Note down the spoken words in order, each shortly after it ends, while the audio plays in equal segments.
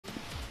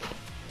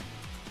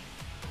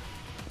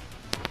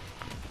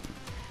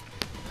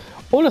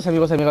Hola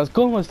amigos, amigas,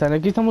 ¿cómo están?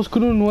 Aquí estamos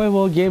con un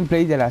nuevo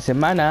gameplay de la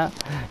semana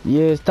y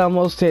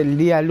estamos el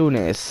día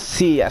lunes.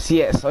 Sí, así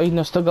es, hoy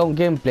nos toca un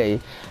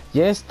gameplay y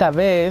esta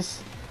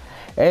vez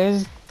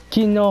es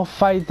King of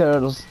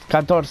Fighters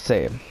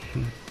XIV.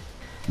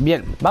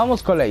 Bien,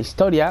 vamos con la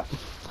historia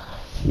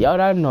y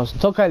ahora nos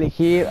toca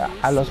elegir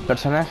a los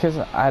personajes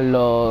a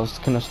los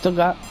que nos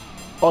toca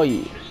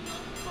hoy.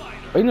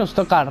 Hoy nos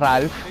toca a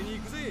Ralf,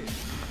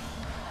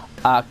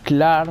 a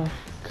Clark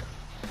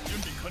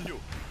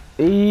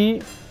y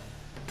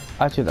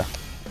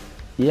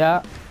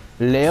a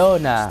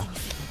Leona.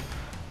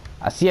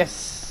 Así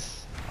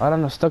es. Ahora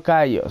nos toca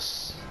a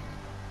ellos.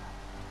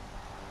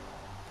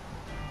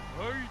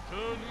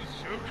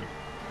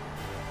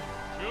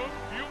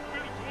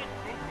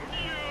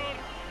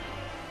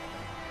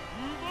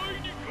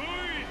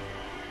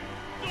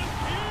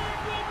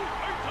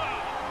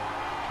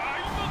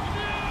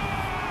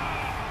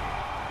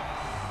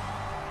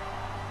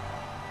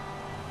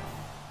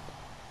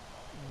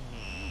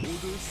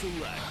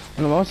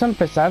 Bueno, vamos a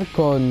empezar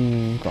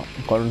con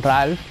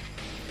Ralf,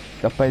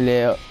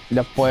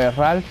 después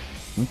Ralf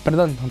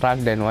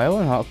de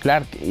nuevo, no,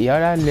 Clark y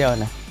ahora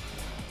Leona.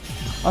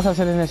 Vamos a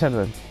hacer en ese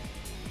orden.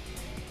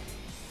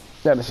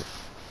 Claro, sí.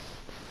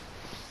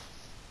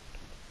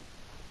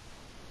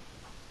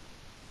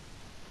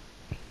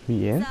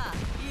 Bien.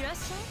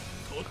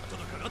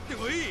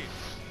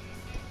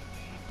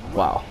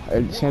 Wow,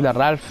 el diseño de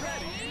Ralf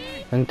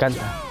me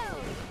encanta.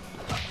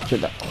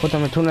 Chuta, justo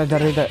me echó una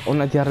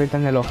tierrita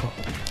en el ojo.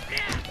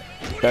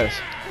 Claro,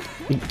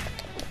 sí.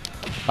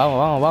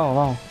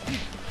 Vamos.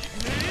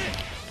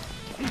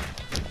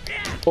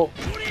 Oh,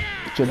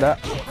 chuta.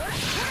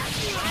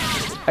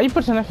 Hay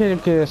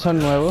personajes que son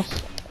nuevos,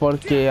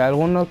 porque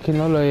algunos que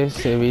no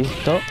los he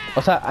visto.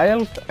 O sea,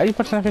 hay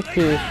personajes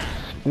que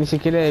ni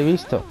siquiera he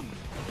visto.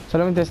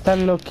 Solamente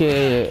están los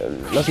que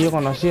yo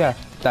conocía.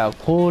 Estaba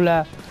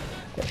Kula.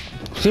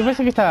 Sí,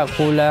 pensé que estaba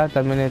Kula.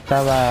 También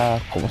estaba,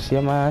 ¿cómo se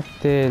llama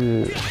este?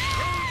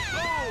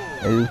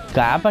 El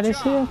K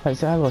parece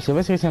algo. Sí,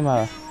 pensé que se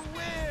llamaba.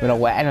 Pero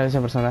bueno,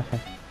 ese personaje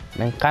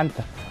me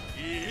encanta.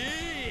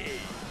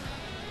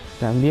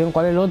 También,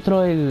 ¿cuál es el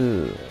otro?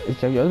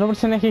 Había otro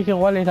personaje que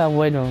igual era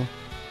bueno.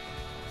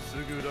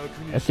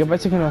 Es que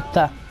parece que no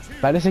está.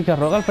 Parece que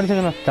Rugal parece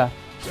que no está.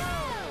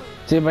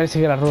 Sí, parece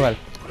que era Rugal.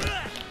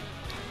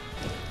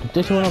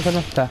 Estoy seguro que no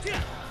está.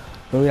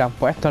 Lo hubieran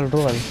puesto al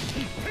Rugal.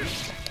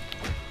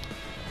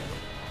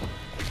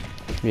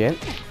 Bien.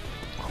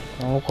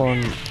 Vamos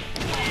con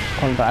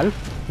Ralf.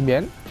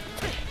 Bien.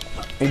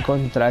 Y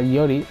contra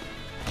Yori.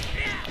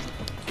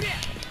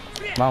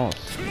 Vamos.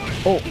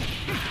 Oh.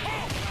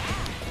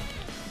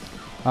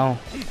 Vamos.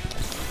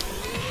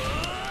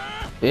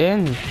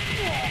 Bien.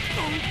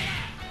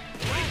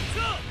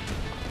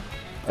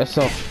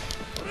 Eso.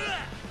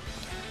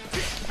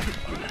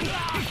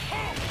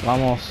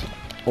 Vamos.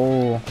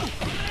 Oh.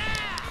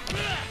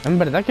 En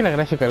verdad que las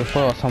gráficas del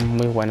juego son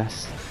muy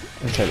buenas.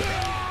 En serio.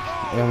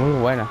 Es muy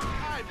buena.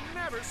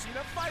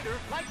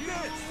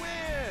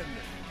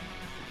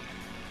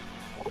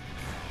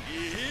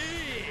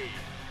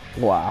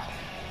 Wow.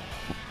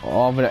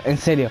 Oh, pero en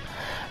serio.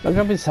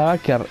 Nunca pensaba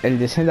que el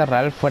diseño de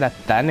Ralf fuera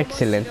tan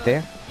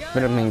excelente,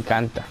 pero me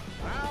encanta.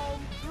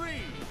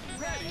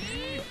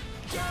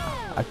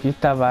 Aquí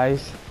está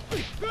Vice,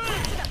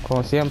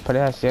 como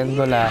siempre,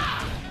 haciendo la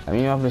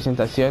misma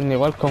presentación,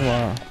 igual como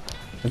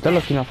en todos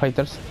los King of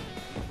Fighters.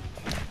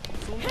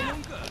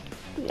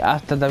 Y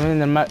hasta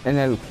también en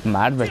el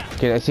Marvel,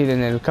 quiero decir,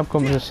 en el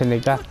Capcom vs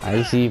SNK.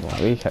 Ahí sí,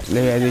 le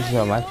había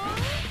dicho mal.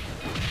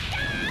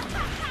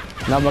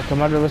 No, porque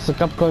Marvel vs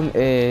Capcom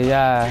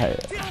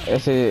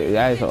ese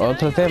ya es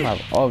otro tema,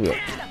 obvio.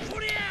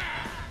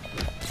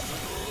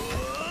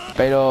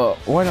 Pero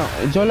bueno,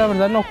 yo la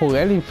verdad no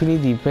jugué el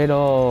Infinity,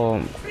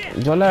 pero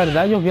yo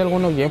vi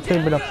algunos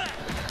gameplays,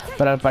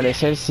 pero al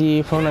parecer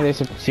sí fue una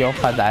decepción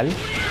fatal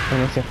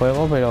en ese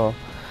juego, pero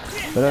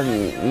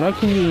no es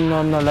que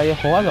no lo haya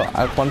jugado,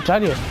 al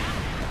contrario.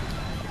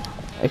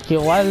 Es que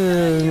igual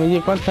me di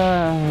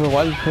cuenta,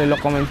 igual en los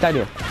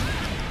comentarios.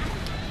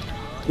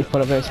 Y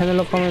por lo que decían en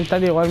los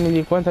comentarios, igual me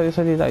di cuenta de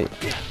esos detalles.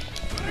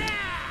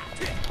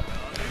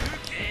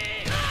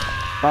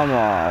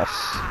 Vamos.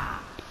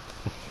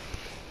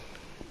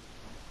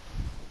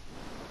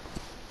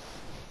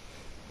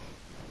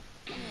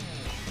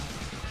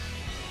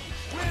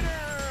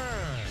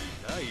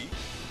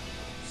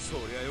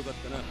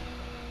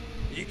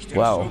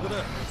 Wow.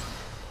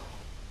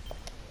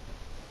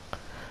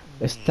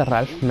 Este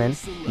Ralf, men.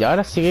 Y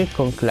ahora sigue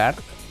con Clark.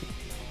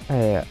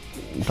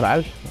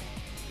 Ralf.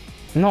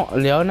 No,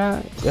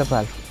 Leona y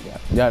Ralf.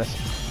 Y ahora sí.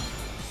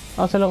 Vamos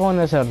a hacerlo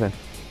con ese orden.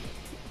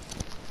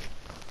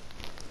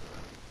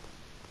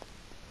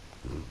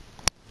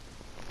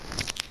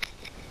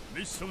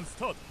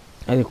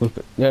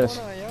 Disculpen. Y ahora sí.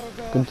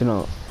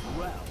 Continuamos.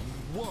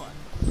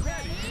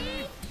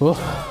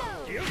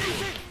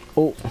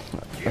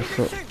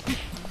 Eso.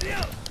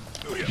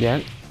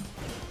 Bien.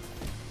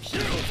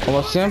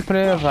 Como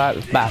siempre,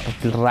 Ralf,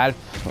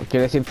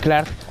 quiere decir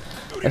Clark,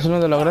 es uno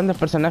de los grandes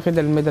personajes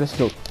del Metal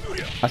Slug.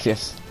 Así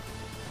es.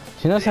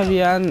 Si no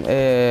sabían,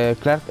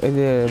 Clark es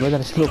de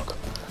Metal Slug.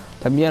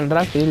 También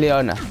Ralf y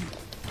Leona.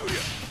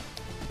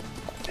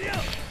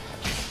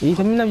 Y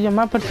también había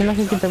más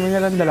personajes que también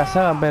eran de la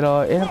saga,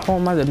 pero eran como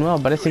más de nuevo.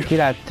 Parece que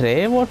era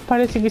Trevor,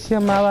 parece que se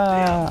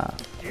llamaba...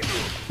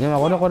 No me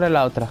acuerdo cuál era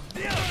la otra.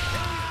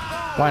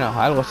 Bueno,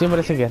 algo sí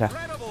parece que era.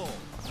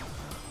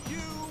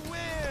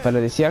 Pero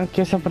decían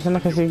que esos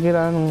personajes sí que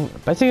eran...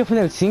 Parece que fue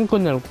en el 5 o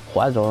en el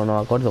 4, no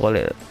me acuerdo cuál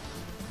era.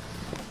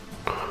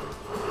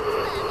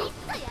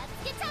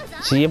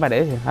 Sí,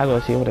 parece,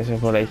 algo sí parece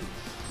por ahí.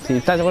 Sí,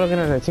 está seguro que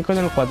era en el 5 o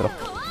en el 4.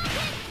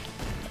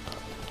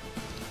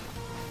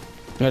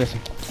 Parece.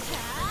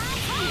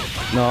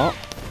 No,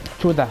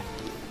 chuta.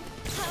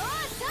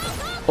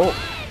 Oh,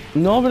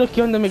 no, pero es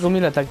que onda me comí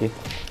el ataque.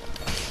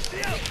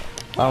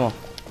 Vamos.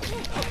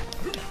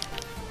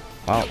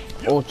 Vamos.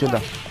 Oh, chuta.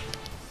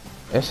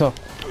 Eso.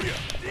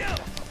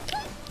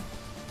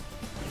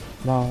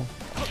 Vamos.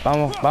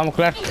 Vamos, vamos,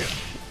 Clark.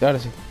 Y ahora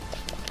sí.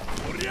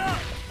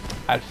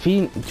 Al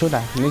fin,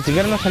 chuta. Ni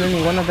siquiera nos sale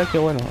ningún ataque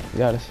bueno.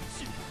 Y ahora sí.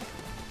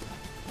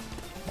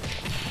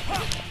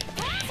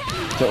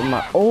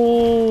 Toma.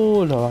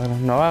 Oh, no va a ganar.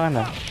 No va a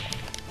ganar.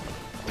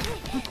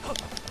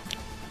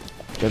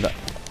 Chuta.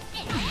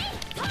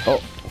 Oh,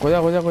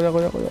 cuidado, cuidado, cuidado,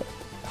 cuidado, cuidado.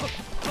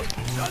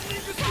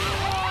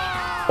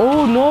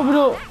 Oh, no,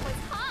 bro.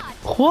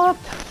 What?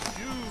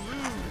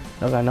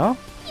 ¿No ganó?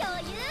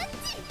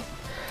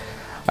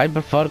 Ay,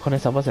 por favor, con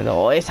esa pose.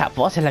 No, esa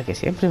pose es la que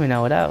siempre me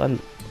enamoraba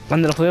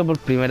cuando lo jugué por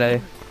primera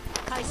vez.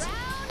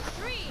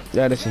 Y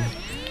ahora sí.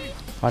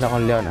 Ahora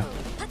con Leona.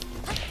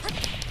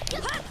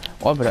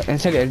 Oh, pero en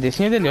serio, el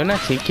diseño de Leona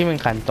sí que me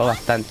encantó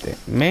bastante.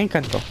 Me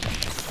encantó.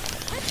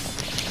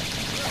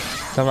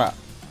 Toma.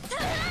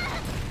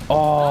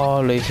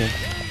 Oh, lo hice.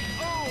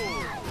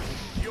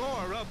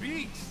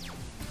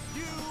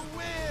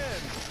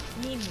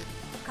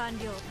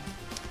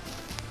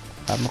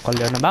 Vamos con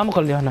Leona, vamos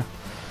con Leona.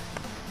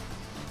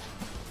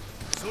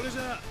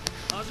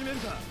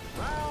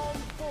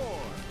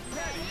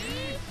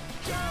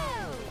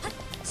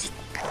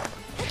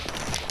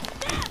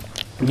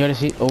 Y ahora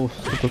sí,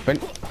 disculpen.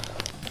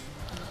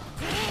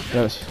 Y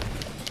ahora sí.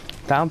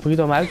 Estaba un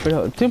poquito mal,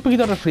 pero estoy un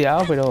poquito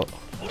resfriado, pero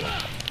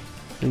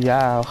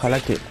ya ojalá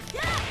que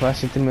pueda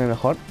sentirme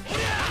mejor.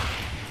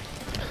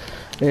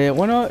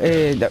 Bueno,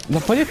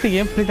 después de este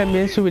gameplay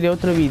también subiré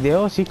otro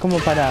video, así como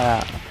para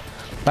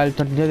el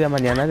torneo de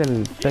mañana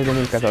del PES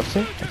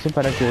 2014, así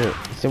para que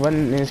se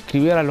van a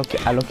inscribir a lo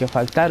que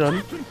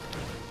faltaron.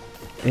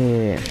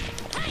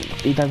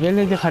 Y también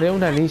les dejaré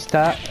una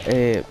lista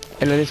en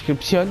la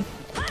descripción.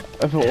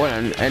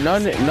 Bueno, no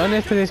en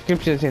esta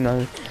descripción, sino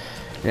en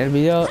el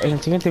video, en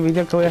el siguiente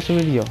video que voy a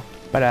subir yo,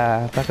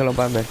 para que lo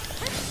puedan ver.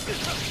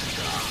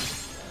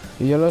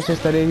 Y yo los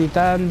estaré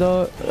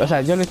editando, o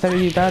sea, yo lo estaré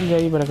editando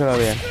ahí para que lo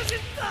vean.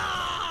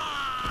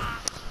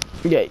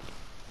 Yay.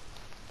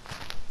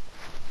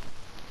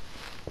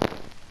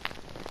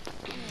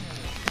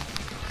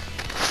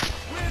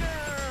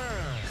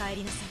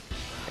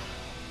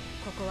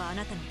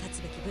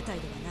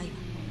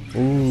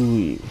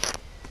 Uy.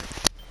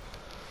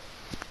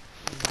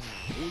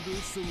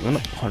 Bueno,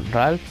 con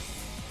Ralf,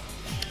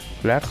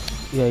 Clark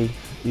y ahí,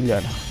 y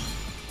Leona.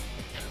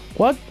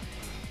 ¿What?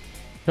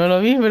 No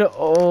lo vi, pero...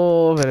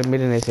 Oh, pero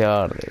miren ese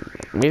orden.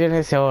 Miren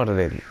ese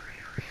orden.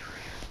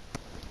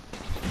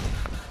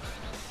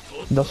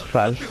 Dos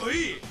Ralf.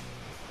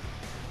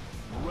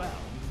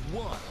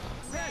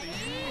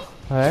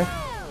 A ver.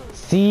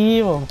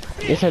 Sí,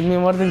 es el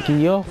mismo orden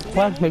que yo.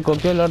 Juan, me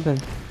copió el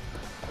orden.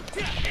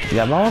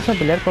 Ya vamos a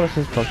pelear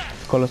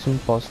con los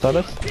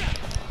impostores.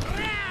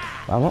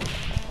 Vamos.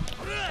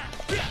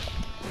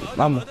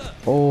 Vamos.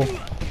 Oh.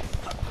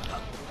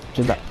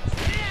 Chuta.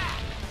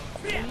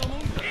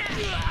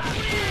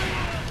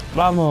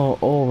 Vamos.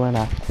 Oh,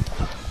 buena.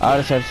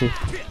 Ahora sí.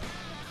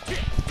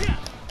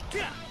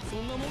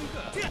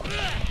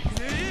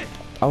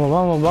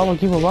 Vamos,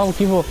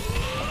 equipo.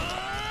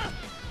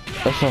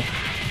 Eso.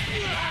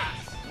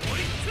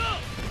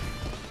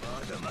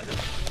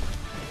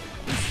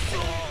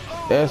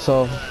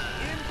 Eso.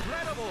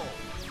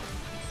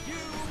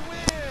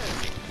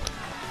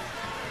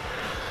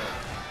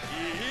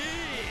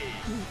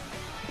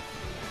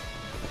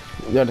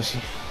 Y ahora sí.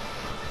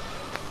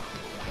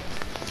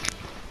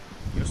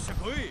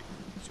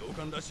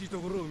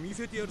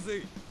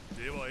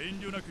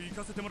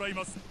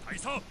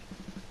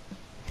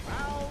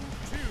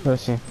 Ahora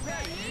sí.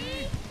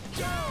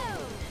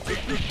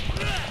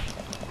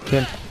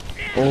 Bien.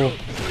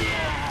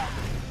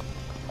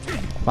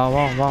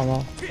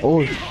 Vamos.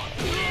 Uy.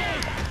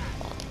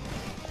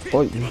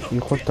 Y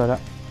justo ahora.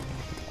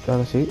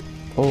 Ahora sí.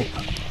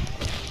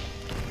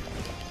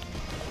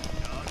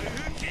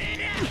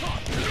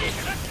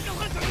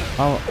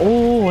 Vamos.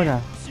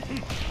 Buena.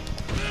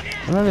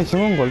 ¿No le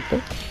hicimos un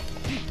golpe?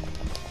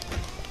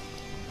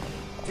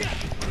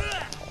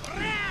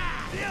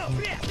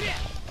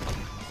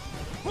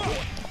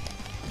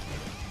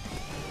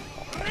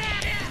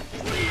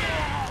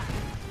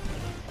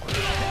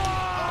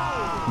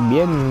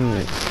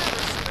 Bien.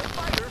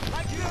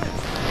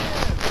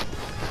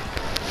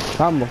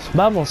 Vamos,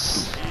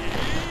 vamos.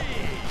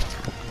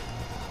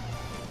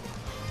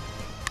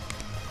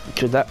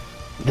 Chuta,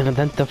 tengo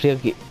tanto frío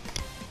aquí.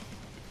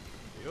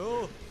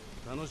 Yo,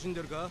 楽しん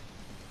でるか？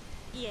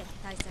いえ、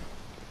大佐。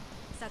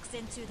作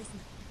戦中です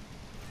ね。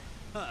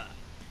はあ、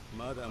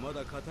まだま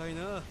だ硬い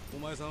な、お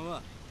前さん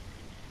は。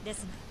で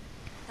す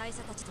が、大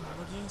佐たちとの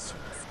模擬演習が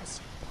少し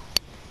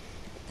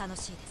楽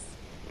しい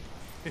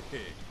です。へ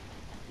へ。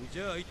じ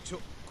ゃあ一丁、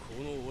こ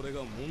の俺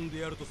が揉ん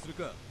でやるとする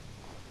か。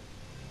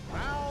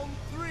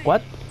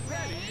What?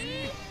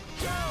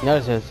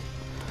 Gracias.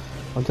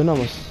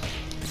 Continuamos.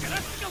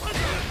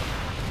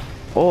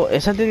 Oh,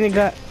 esa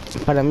técnica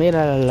para mí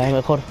era la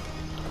mejor.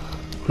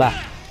 Va,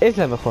 es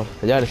la mejor.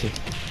 Ya ahora sí.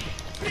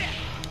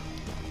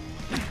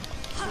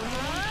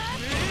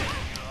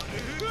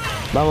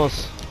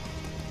 Vamos.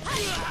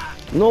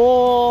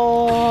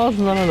 No,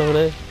 no lo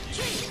logré.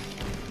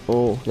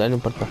 Ya no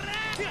importa.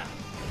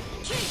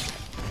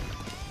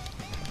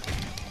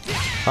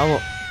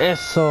 Vamos,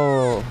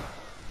 eso.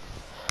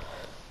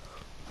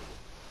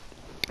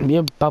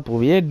 Bien, papu,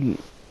 bien.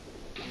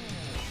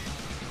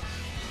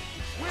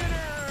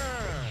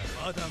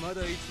 まだま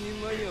だ一人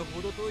前には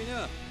程遠い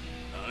な。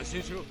安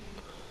心しろ。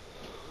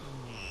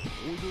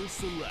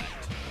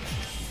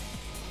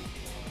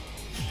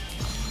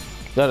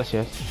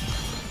Gracias.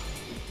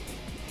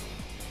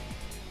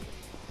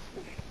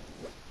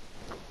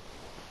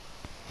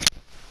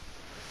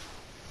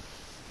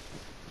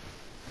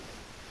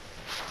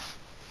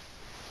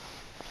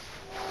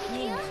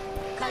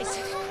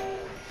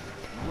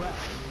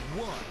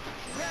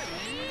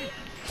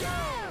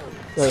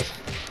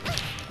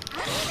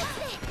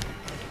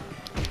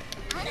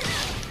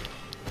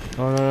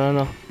 No, no, no,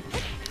 no.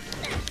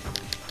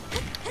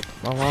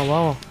 Vamos, vamos,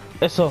 vamos.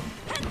 Eso.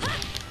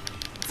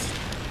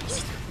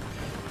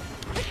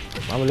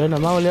 Vamos, Leona,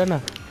 vamos,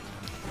 Leona.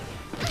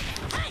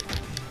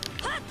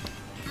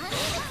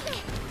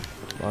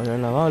 Vamos,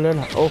 Leona, vamos,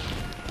 Leona. Oh.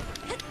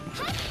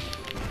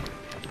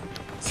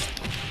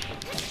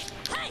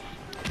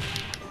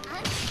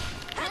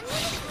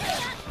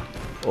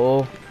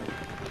 Oh.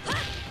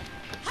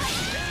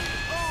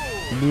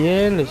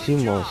 Bien, lo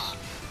hicimos.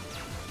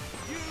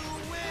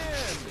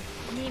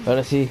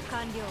 Ahora sí.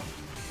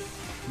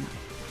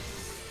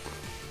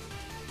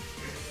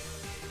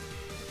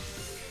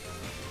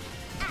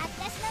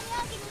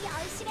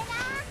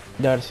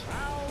 Ya, ahora sí.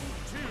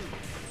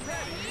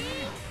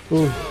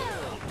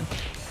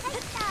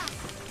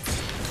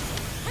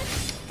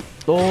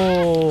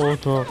 Oh,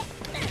 no.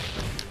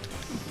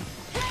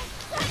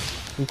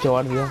 Pinche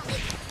guardia.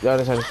 Ya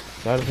ahora sale.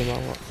 Ya ahora sí,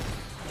 vamos.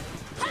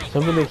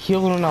 Siempre le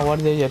giro con una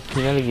guardia y al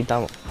final le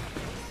quitamos.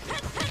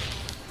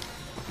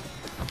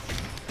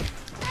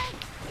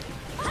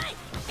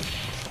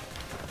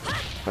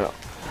 Bueno.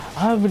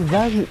 Ah,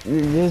 verdad,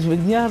 les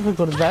venía a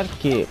recordar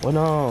que,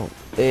 bueno,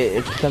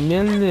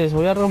 también les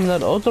voy a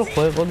recomendar otro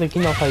juego de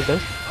King of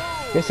Fighters.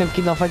 Es el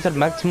King of Fighters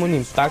Maximum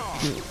Impact,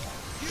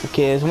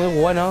 que es muy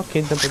bueno, que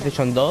es de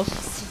PlayStation 2.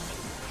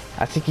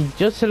 Así que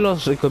yo se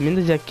los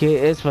recomiendo ya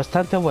que es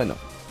bastante bueno.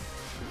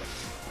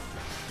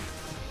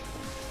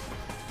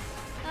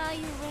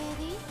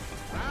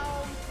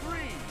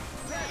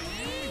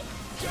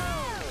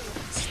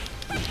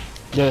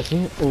 Y ahora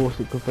sí,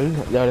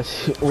 disculpen, y ahora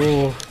sí,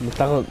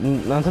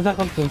 no está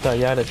contento,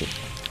 y ahora sí.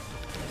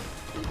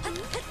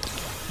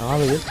 Ah,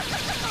 bien.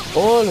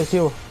 Oh, lo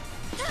llevo.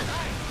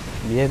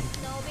 Bien.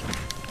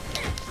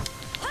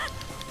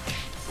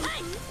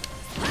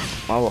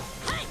 Vamos.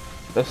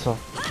 Eso.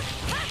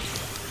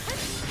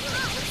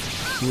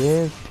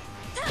 Bien.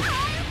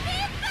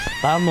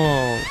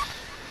 Vamos.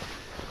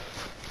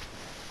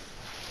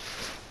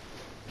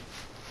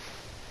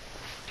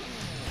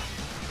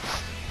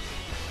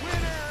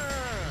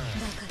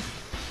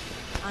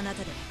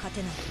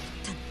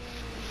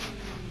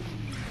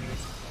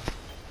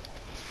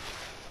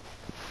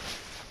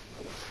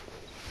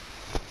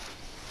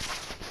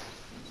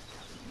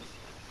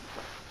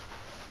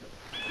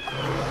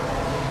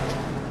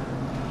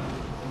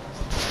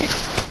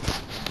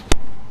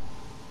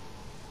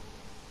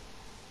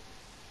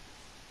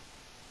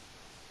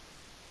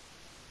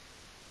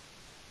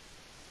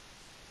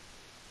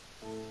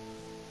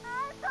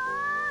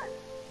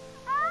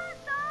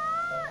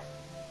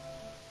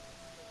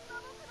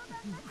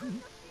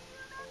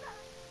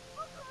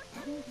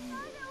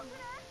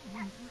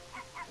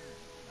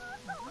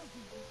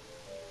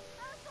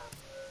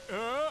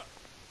ああ、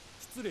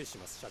失礼し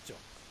ます社長。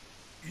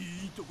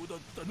いいとこだっ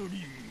たの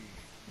に。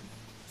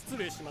失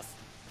礼します。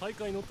大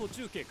会の途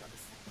中経過で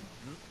す。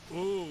おお、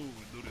ど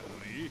れど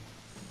れ。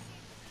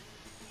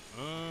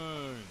ああ、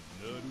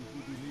なる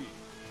ほどね。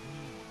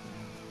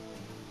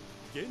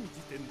現時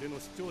点での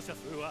視聴者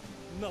数は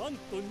なん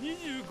と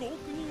25億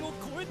人を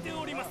超えて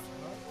おります。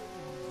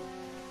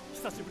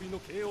久しぶりの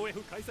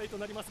KOF 開催と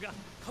なりますが、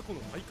過去の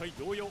大会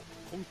同様、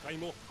今回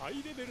もハ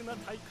イレベルな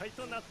大会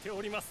となって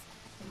おります。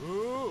お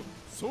お、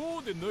そ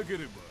うでなけ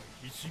れば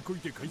必死こい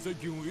て開催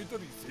権を得た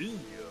りせんや。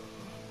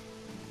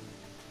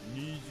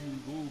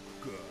25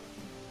億か。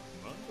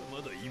ま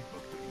だまだインパ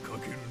クトに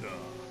欠けるな。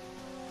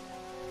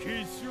決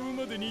勝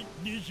までに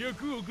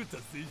200億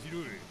達成しろ。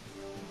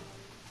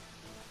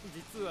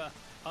実は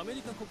アメ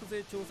リカ国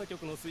税調査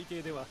局の推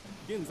計では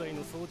現在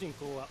の総人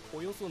口は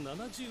およそ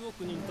70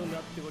億人とな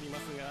っておりま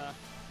すが、い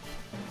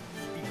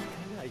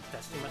かがい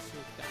たしましょ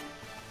うか。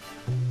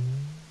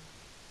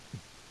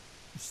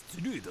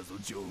失礼だぞ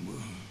常務。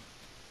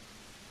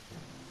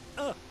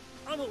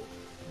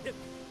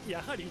や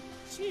はり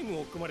チーム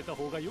を組まれた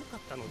方が良かっ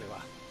たので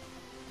は。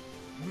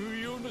無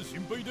用な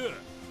心配だ。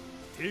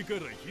手から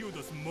火を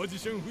出すマジ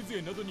シャン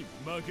風情などに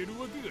負ける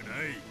わけがな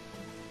い。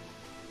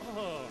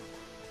ああ、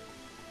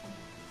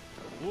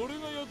俺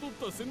が雇っ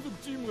た専属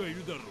チームがい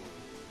るだろう。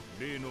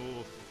例の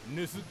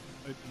ネス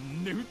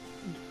ネフ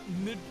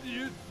ネ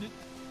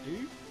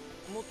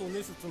元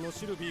ネスツの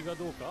シルビーが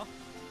どうか。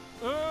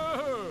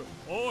あ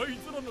い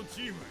つらの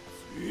チーム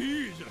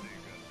強いじゃね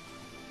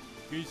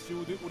えか。決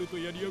勝で俺と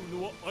やり合う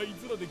のはあい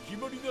つらで決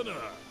まりだな。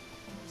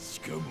し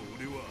かも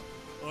俺は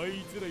あ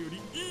いつらよ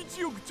り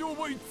1億兆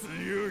倍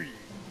強い。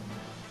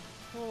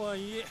とは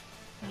いえ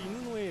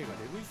犬の映画で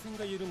涙腺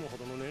が緩むほ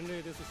どの年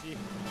齢ですし、あ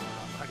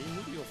まり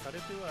無理をされ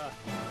ては。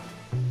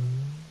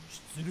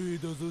失礼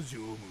だぞ常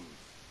務。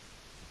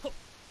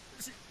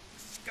し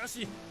か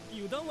し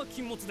油断は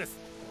禁物です。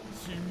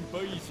心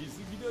配し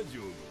すぎだ常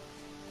務。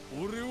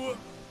俺は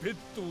ペッ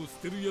トを捨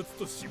てるやつ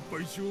と心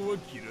配性は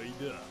嫌い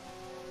だ。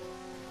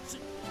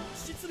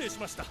失礼し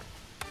ました。よ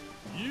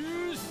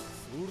し、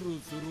そろ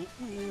そろ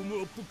ウォー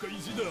ムアップ開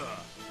始だ。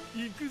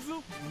行くぞ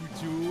部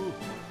長。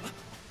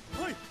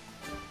はい。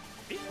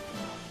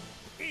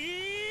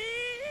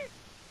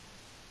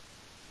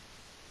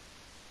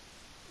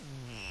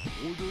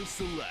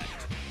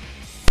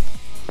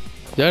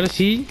Y ahora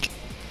sí,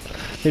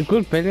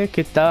 disculpen, es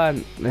que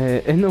estaban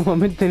en un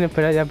momento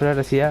inesperado ya, pero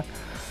ahora sí ya.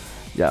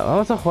 Ya,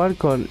 vamos a jugar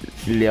con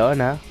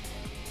Leona,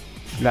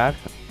 Ralf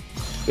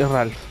y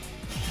Ralf.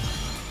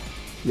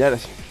 Y ahora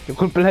sí,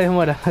 disculpen la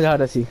demora, y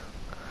ahora sí.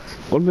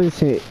 Disculpen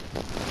si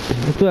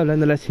estuve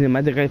hablando de la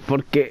cinemática, es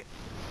porque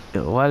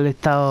igual he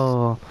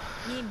estado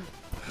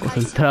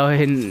concentrado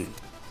en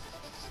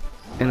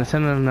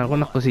hacer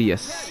algunas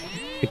cosillas.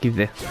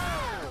 XD.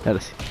 Ahora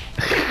sí.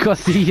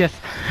 Cosillas.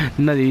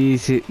 No debí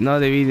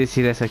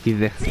decir eso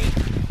XD.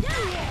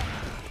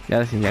 Y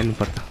ahora sí, ya no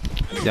importa.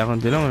 Ya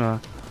continuamos, ¿no?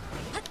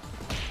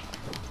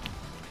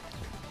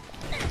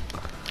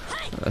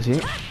 Así.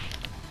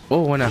 Oh,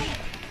 buena.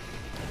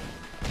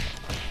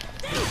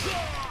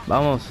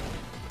 Vamos.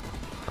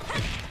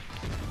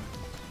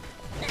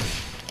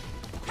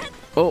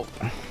 Oh.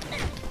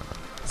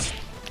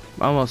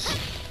 Vamos.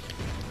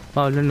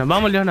 Vamos, Leona.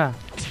 Vamos, Leona.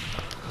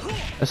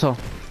 Eso.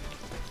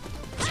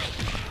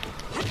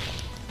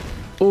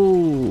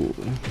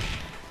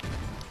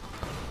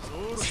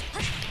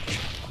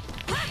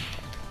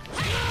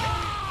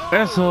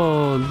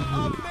 Eso.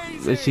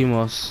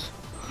 Decimos.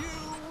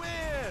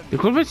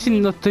 Disculpen si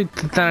no estoy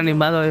tan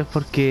animado, es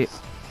porque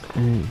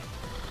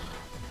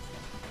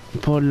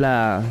por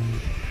la,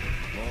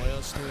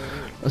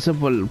 o sea,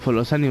 por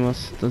los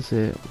ánimos.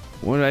 Entonces,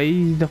 bueno,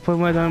 ahí después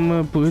me voy a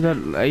tomarme un poquito,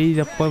 ahí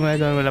después me voy a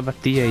tomarme la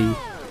pastilla y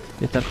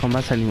estar con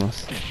más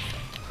ánimos.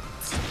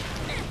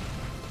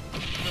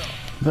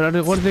 Pero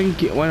recuerden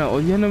que, bueno,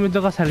 hoy día no me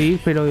toca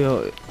salir,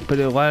 pero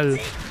igual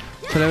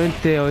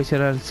solamente hoy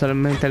será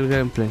solamente el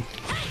gameplay.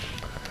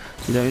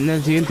 Y también en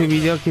el siguiente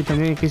video que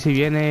también que se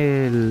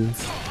viene el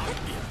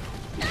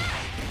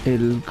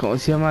 ¿cómo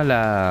se llama?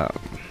 La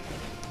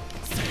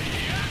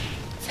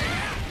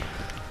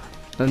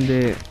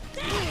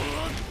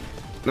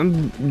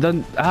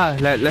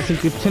las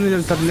inscripciones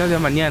del torneo de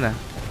mañana.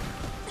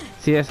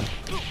 Sí, eso.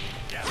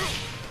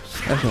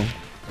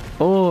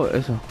 Oh,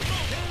 eso.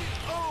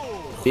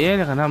 Bien,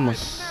 le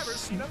ganamos.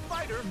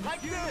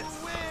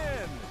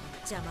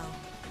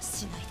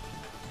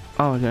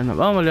 Vamos, Leona,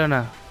 vamos,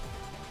 Leona.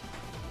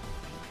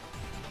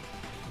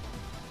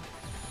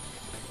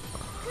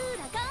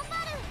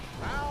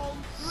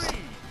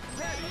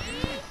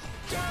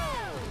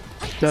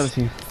 Claro,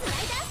 sí.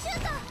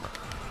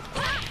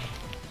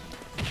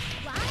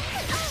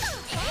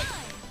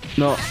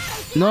 No,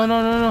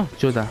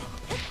 chuta.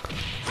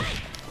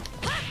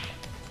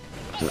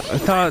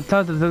 Estaba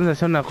tratando de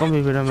hacer una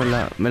combi, pero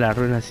me la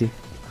arruina así.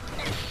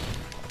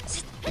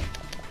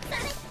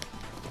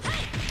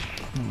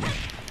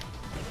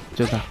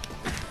 Chuta.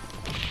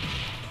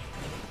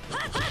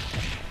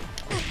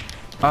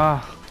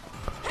 Ah.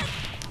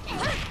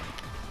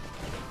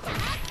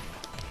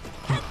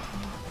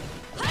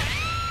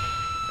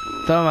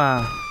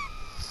 Toma.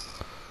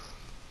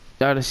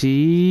 Y ahora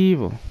sí,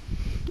 bo.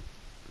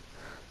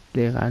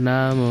 Le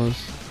ganamos.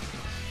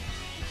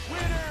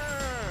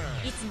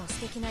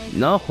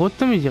 No,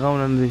 justo me llega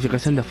una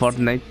notificación de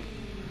Fortnite.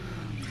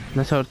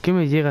 No sé por qué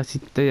me llega si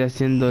estoy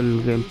haciendo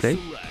el gameplay.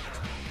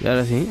 Y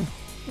ahora sí.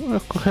 Voy a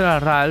escoger a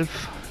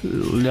Ralf,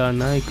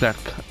 Leona y Clark.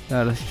 Y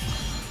ahora sí.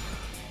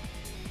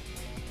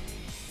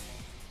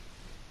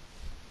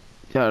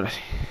 Y ahora sí.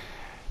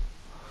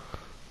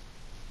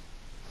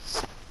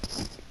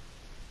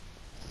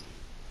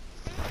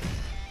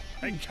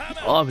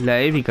 Oh,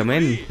 pelea épica,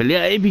 men.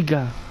 Pelea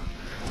épica.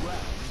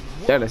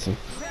 Y ahora sí.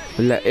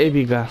 La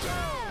épica.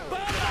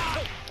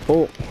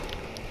 Oh.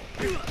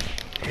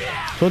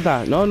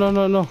 Chuta, no, no,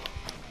 no, no.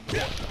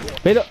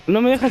 Pero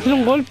no me deja hacer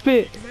un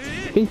golpe.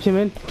 Pinche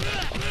men.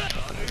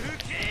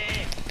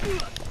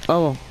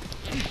 Vamos.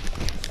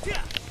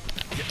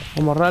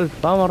 Vamos, Ralf,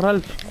 vamos,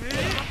 Ralf.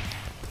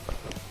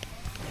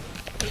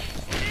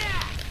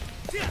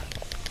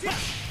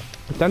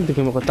 Tanto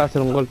que me costaba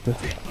hacer un golpe.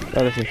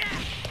 Ahora sí.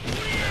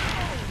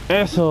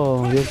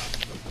 Eso. Bien.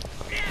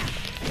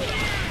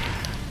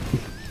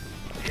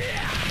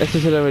 Eso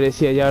se lo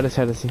merecía, ya ahora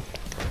sí.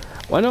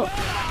 Bueno,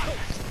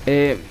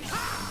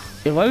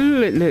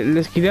 igual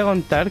les quería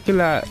contar que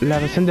la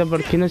versión de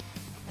por qué no es...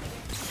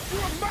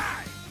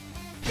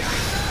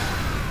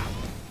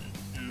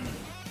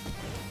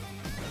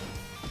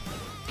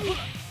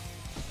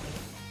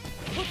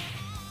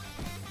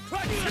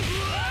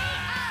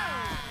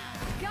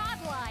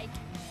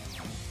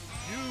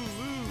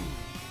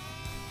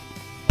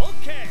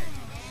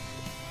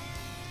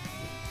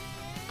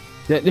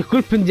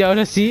 Disculpen, ya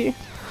ahora sí.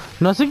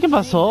 No sé qué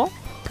pasó.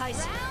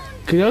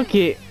 Creo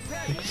que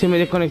se me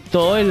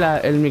desconectó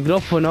el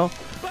micrófono.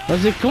 No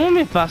sé cómo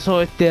me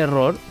pasó este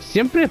error.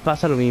 Siempre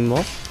pasa lo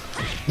mismo.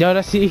 Y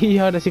ahora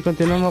sí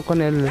continuamos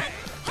con el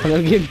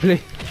gameplay.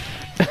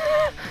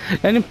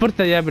 Ya no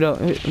importa ya, pero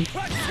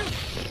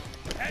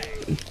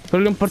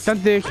lo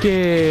importante es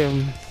que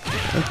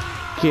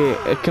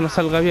nos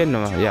salga bien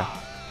nomás, ya.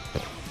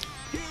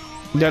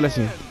 Y ahora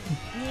sí.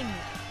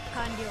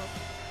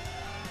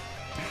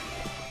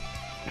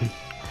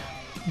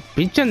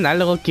 Pinche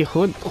análogo que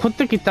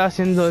justo que estaba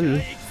haciendo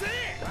el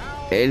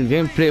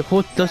gameplay,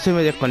 justo se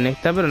me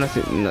desconecta, pero no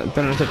sé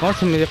cómo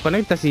se me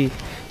desconecta si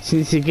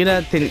ni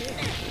siquiera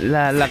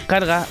la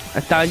carga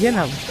estaba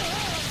llena,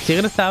 si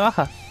siquiera estaba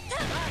baja.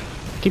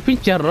 Qué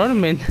pinche error,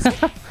 men.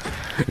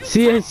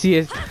 Sí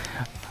es.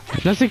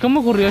 No sé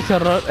cómo ocurrió ese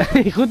error.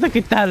 Y justo que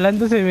estaba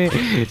hablando se me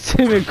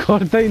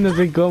corta y no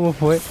sé cómo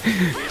fue.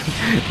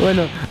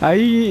 Bueno,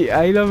 ahí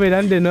lo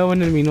verán de nuevo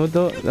en el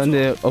minuto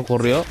donde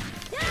ocurrió.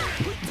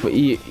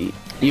 Y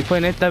fue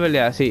en esta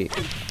pelea, sí.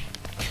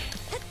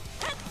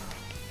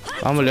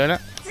 Vamos,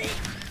 Leona.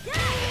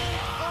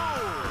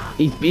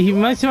 Y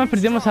más encima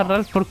perdimos a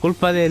Ralf por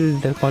culpa del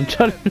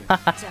control.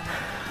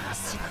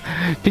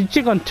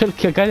 Pinche control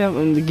que acá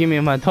que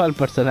me mató al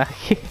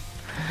personaje.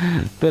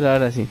 Pero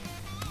ahora sí.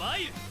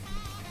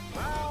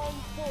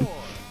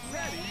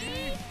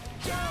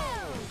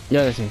 Y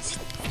ahora sí.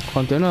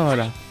 Continúa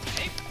ahora.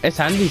 Es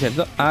Andy,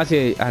 ¿cierto? Ah,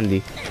 sí,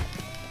 Andy.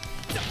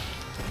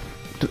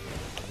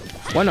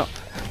 Bueno,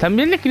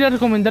 también les quería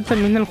recomendar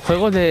también el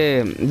juego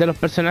de los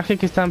personajes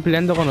que estaban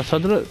peleando con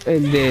nosotros,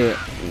 el de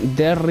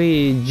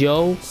Derry,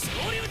 Joe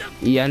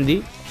y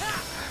Andy,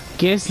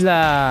 que es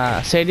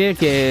la serie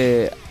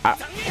que...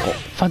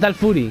 Fatal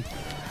Fury,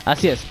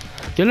 así es.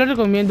 Yo les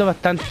recomiendo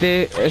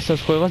bastante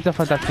esos juegos de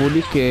Fatal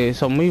Fury que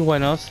son muy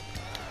buenos,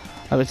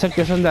 a pesar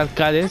que son de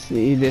arcades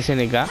y de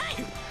SNK.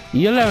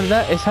 Y yo la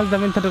verdad es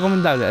altamente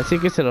recomendable, así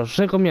que se los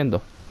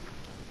recomiendo.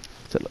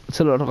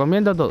 Se los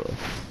recomiendo a todos.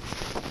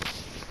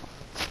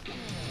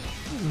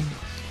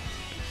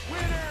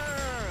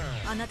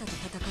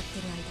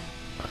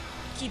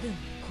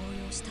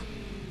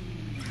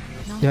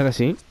 Y ahora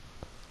sí.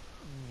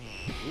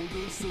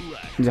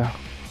 Ya.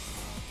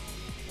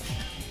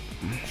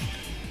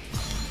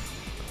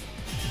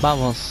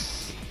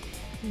 Vamos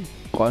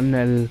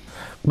con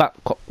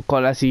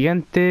con la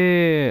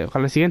siguiente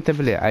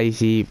pelea. Ahí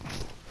sí.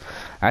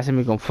 A veces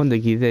me confunde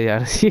XD y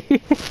ahora sí.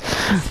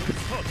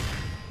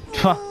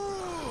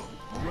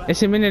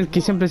 Ese men el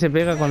que siempre se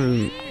pega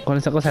con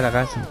esa cosa de la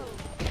casa.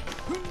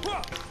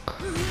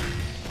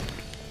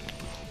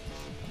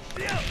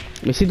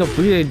 Me siento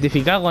muy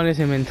identificado con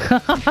ese men.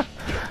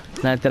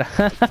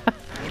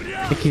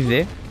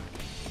 XD.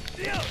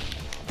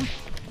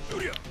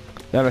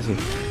 Y ahora sí.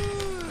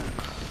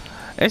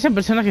 Ese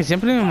personaje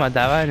siempre me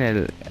mataba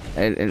en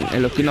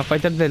los King of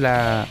Fighters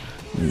del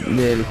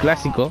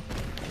clásico.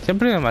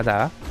 Siempre me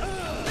mataba.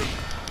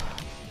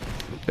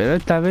 Pero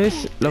esta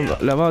vez lo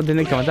vamos a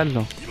tener que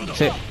matarlo.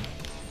 Sí.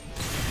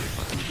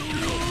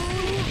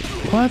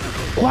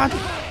 What?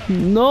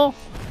 No.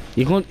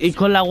 Y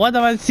con la guata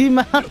va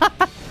encima.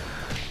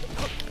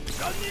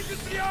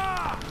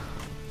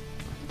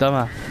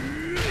 Toma.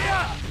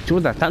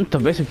 Chuta,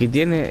 tantos pesos que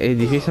tiene, es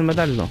difícil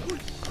matarlo.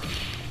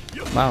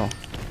 Vamos.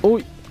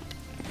 Uy.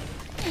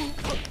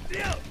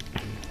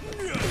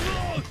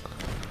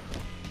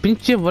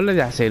 Pinche bola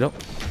de acero.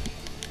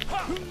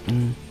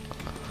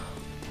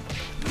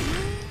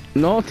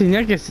 No,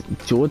 tenía que...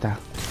 Chuta.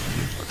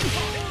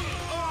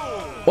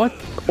 What?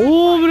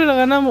 Pero la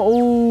ganamos.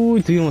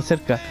 Estuvimos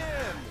cerca.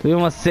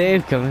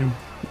 Man.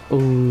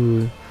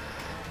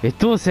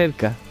 Estuvo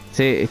cerca.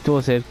 Sí,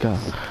 estuvo cerca.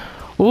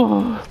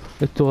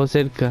 Estuvo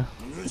cerca.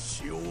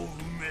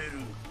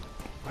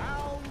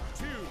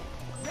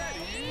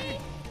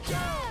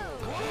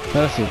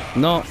 Ahora sí.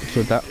 No,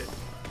 chuta.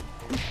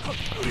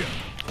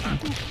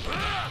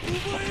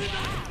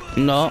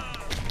 No.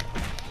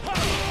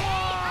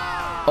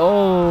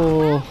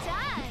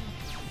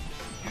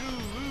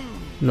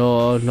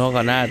 No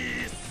ganar.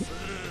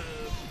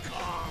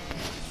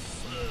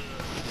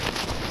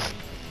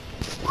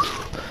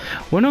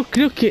 Bueno,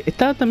 creo que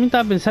también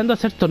estaba pensando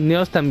hacer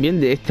torneos también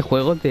de este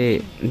juego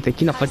de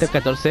King of Fighters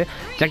XIV,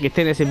 ya que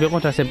tiene CPU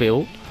contra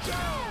CPU.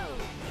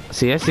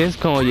 Sí, así es,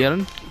 como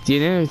vieron,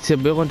 tiene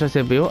CPU contra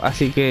CPU,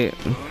 así que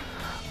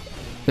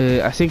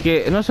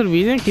no se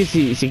olviden que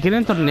si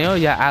quieren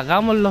torneos, ya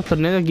hagamos los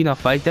torneos de King of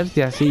Fighters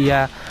y así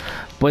ya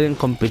pueden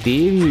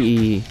competir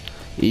y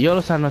yo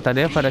los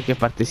anotaré para que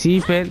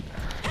participen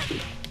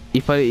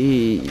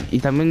y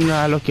también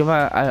a los que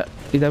van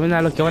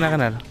a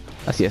ganar.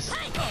 Así es.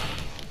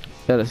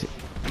 Ahora sí.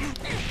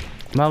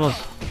 Vamos.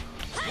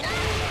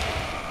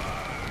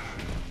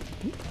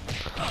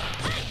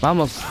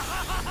 Vamos.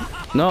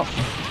 No.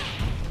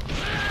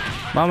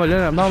 Vamos,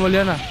 Leona, vamos,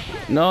 Leona.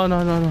 No,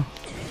 no, no, no.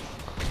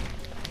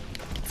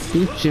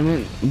 Pinche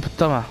men.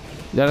 Toma.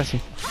 Y ahora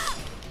sí.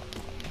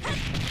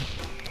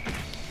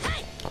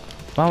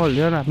 Vamos,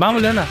 Leona.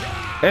 Vamos, Leona.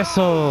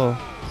 Eso.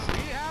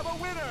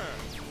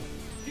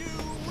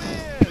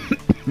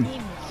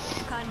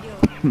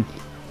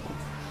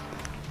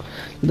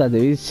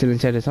 Debí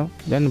silenciar eso,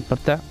 ya no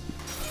importa.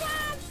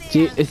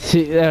 Sí,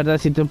 la verdad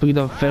siento un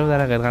poquito enfermo de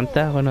la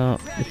garganta. Bueno,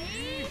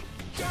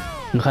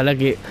 ojalá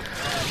que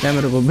ya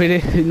me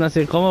recupere. No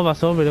sé cómo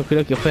pasó, pero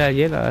creo que fue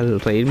ayer al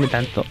reírme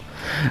tanto.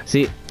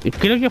 Sí,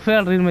 creo que fue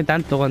al reírme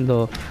tanto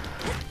cuando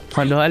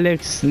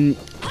Alex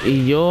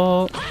y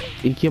yo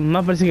y quien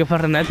más, parece que fue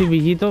Renato y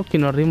Villito, que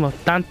nos rimos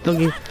tanto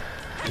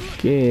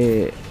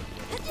que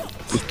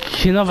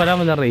no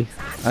paramos de reír.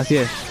 Así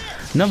es.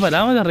 No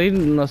paramos de reír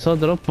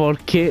nosotros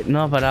porque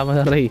no paramos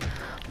de reír.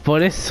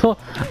 Por eso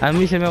a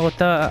mí se me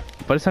agotaba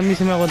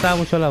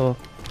mucho la voz.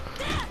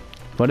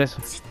 Por eso.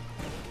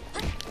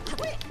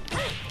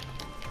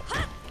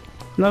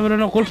 No, pero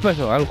no culpa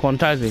eso, al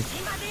contrario.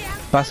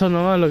 Pasó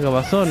nomás lo que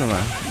pasó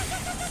nomás.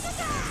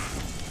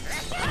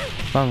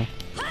 Vamos.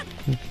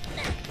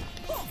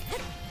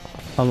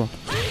 Vamos.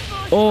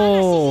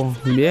 Oh,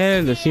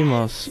 bien, lo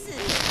hicimos.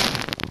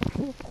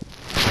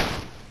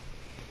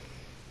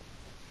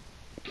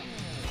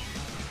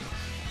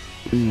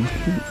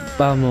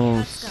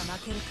 Vamos.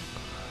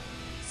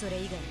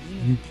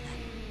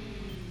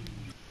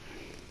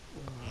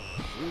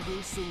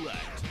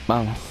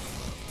 Vamos.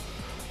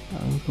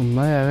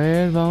 A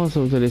ver, vamos a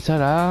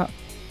utilizar a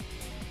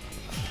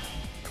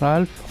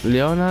Ralf,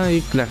 Leona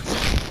y Clark.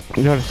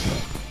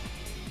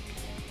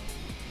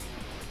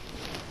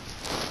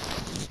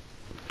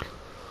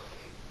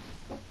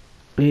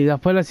 Y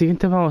después la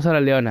siguiente vamos a usar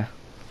a Leona.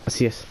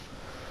 Así es.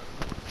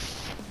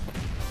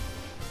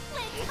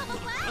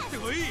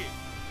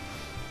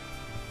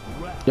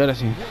 Y ahora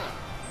sí.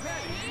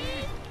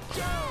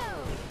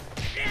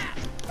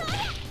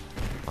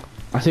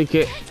 Así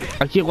que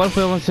aquí igual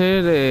podemos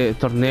hacer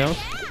torneos.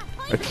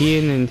 Aquí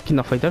en King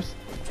of Fighters.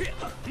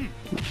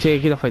 Sí,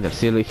 King of Fighters,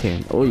 sí lo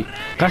dije. Uy,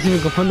 casi me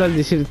confundo al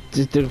decir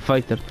Street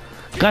Fighter.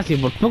 Casi,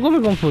 por poco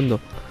me confundo.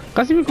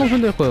 Casi me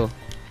confundo el juego.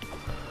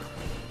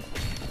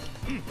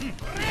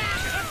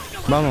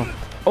 Vamos.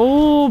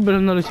 Oh, pero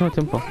no lo hicimos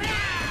tiempo.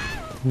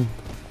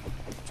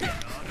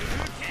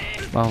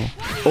 Vamos.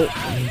 Oh.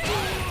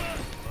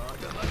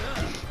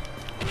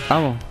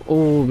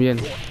 Vamos. Bien.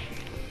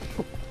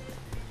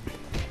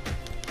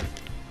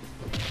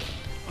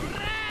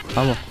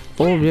 Vamos.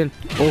 Bien.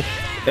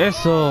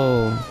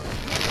 Eso.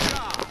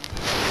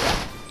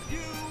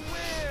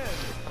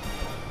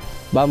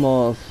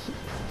 Vamos.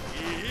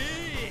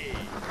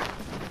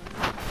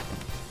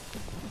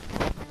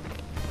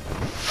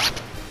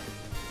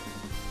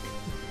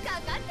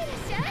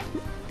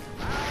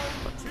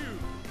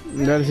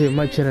 Gracias,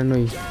 Machera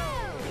Nui.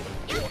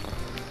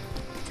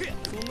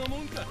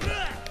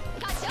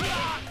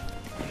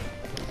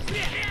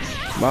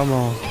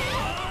 Vamos.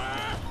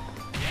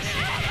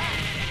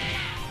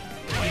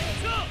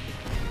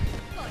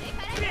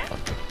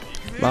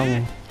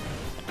 Vamos.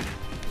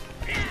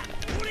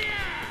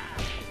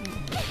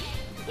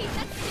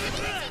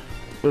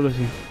 Yo lo sé.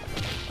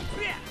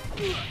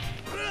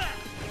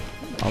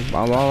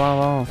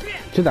 Vamos.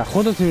 Chuta,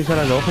 justo se me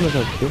cierra el ojo, no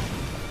sé qué.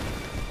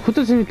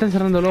 Justo se me está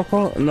cerrando el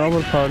ojo. No,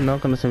 por favor, no,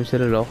 que no se me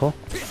cierre el ojo.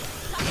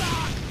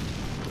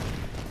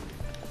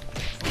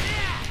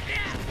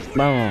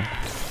 Vamos.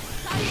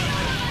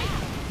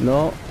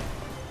 No.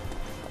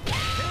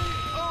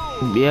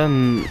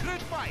 Bien.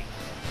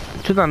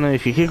 Chuta, no me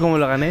fijé cómo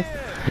lo gané.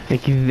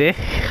 XD.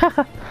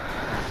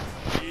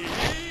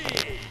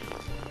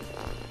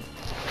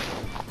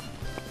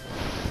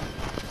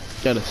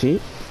 Y ahora sí.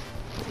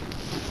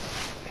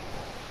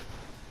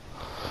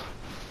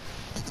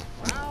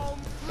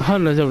 Oh,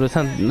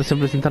 no se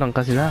presentaron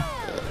casi nada.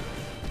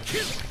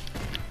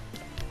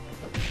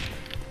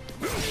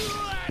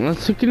 No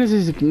sé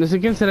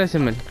quién será ese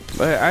men.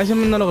 A ese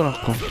men no lo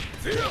conozco.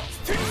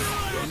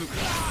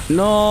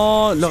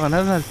 No, ¿lo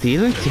ganaron al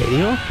tiro? ¿En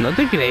serio? No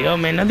te creo,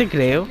 men, no te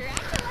creo.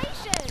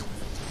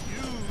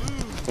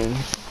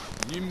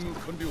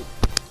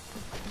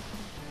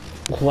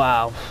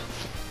 Wow.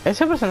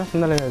 Esa persona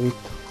no la había visto.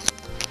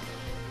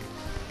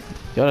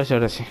 Y ahora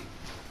sí.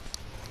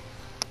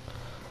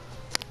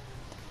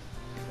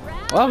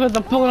 Oh, pero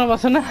tampoco no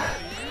pasó nada.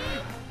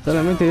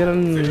 Solamente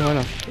dieron,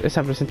 bueno,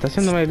 esa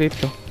presentación no me he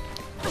visto.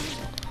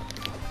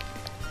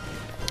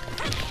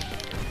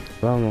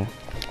 Vamos.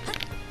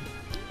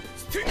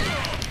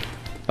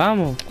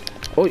 Vamos.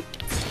 Uy.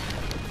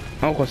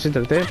 Vamos,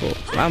 concéntrate, po.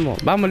 Vamos,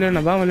 vamos,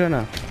 Leona, vamos,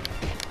 Leona.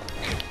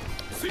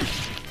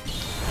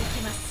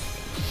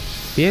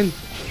 Bien.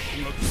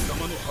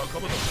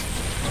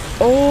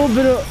 Oh,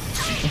 pero...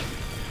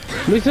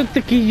 ¿lo hizo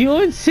antes que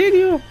yo? ¿En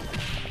serio?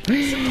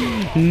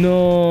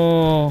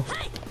 No.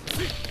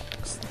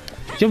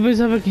 Yo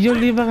pensaba que yo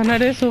le iba a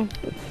ganar eso,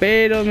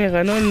 pero me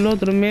ganó el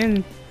otro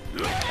men.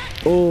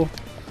 Oh.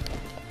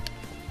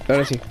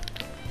 Ahora sí.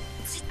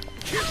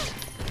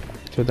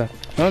 Chuta.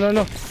 No, no,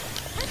 no.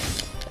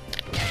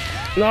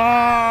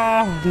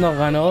 No. No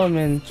ganó,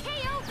 men.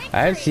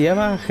 A ver, se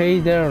llama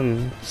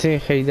Heidern.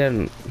 Sí,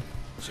 Heidern.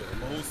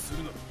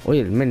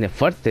 Oye, el men es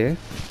fuerte,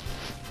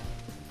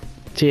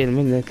 Sí, el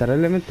men es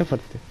terriblemente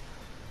fuerte.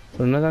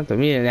 Pero no tanto.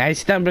 Miren, ahí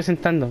se están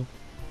presentando.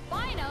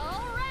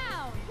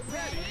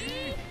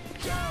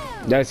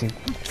 Ya sí.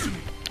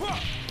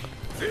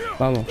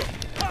 Vamos.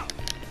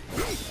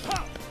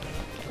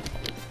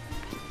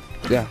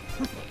 Ya.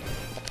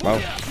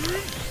 Vamos.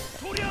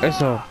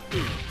 Eso.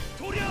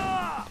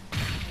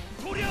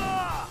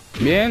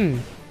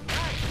 Bien.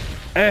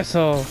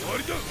 Eso.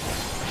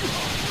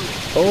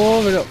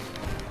 Oh, pero...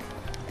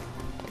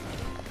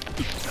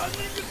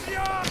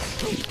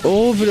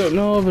 oh, pero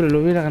no, pero lo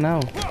hubiera ganado.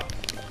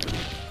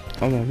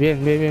 Vamos,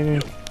 bien, bien, bien,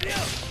 bien.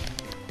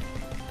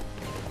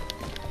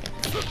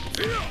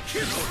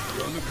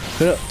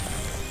 Pero...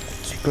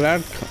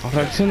 Clark,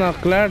 reacciona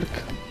Clark.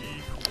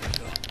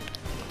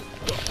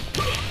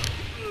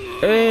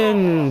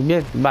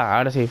 Bien, va,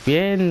 ahora sí,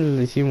 bien,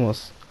 lo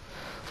hicimos.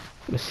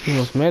 Lo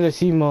hicimos,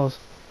 merecimos.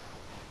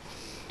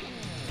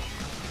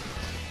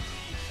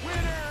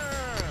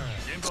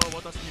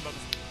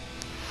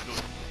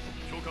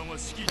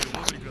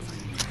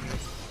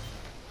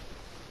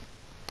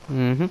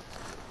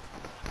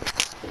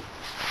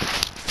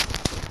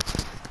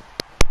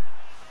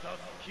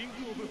 King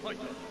of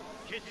Fighters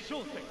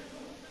XIV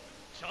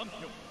チャンピ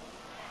オン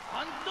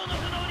アントノ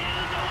フの入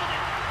場で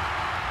す。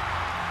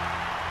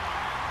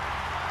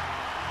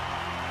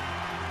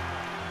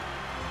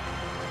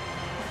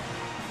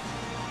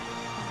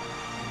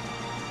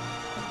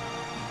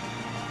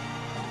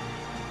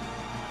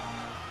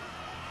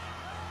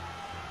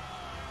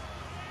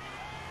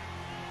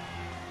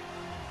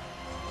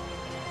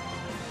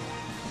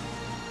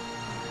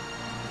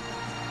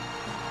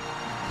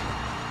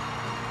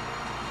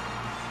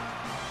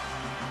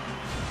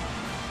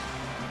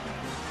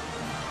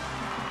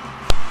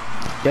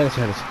Y ahora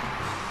sí, ahora sí.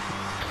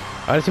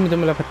 Ahora sí me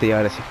tomo la pastilla,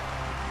 ahora sí.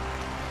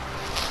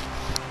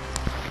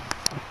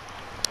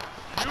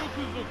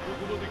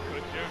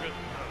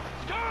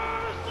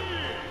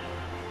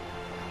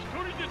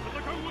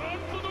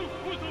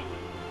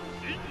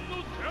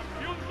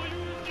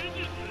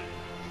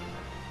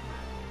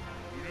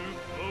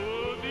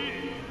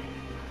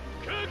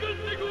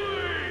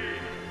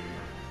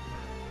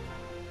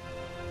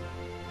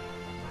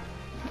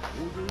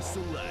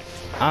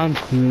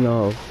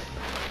 No.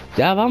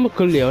 Ya vamos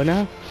con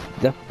Leona.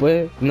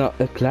 Después, no,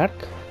 Clark.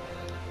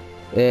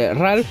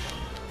 Ralf.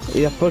 Y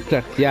después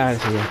Clark. Ya, ahora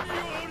sí, ya.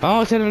 Vamos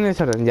a hacerlo en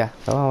ese orden, ya.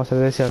 Vamos a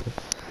hacerlo en ese orden.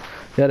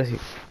 Y ahora sí.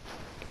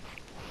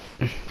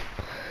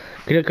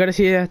 Creo que ahora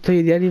sí ya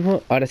estoy de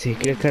ánimo. Ahora sí,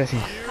 creo que ahora sí.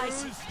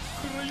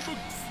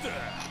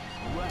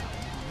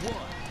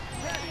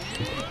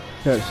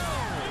 Ahora sí.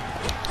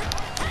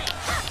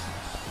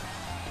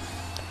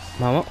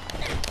 Vamos.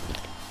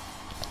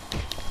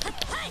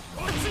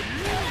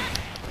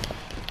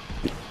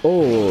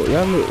 Oh,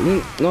 ya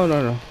me... no,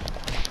 no, no.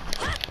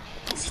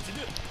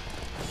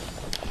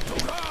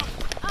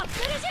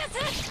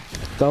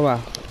 Toma.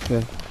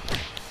 Bien.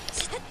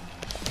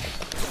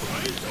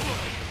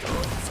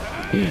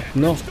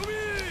 No.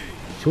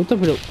 Chuta,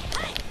 pero...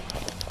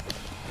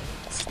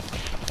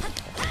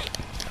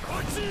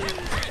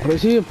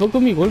 ¿recibe poco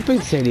mi golpe?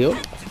 ¿En serio?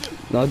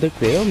 No te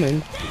creo,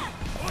 men.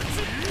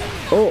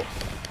 Oh.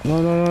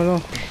 No, no, no,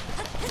 no.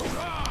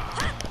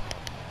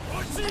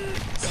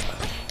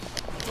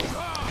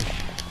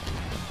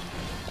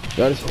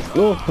 Ahora sí.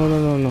 Oh, no, no,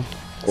 no, no.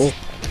 Oh.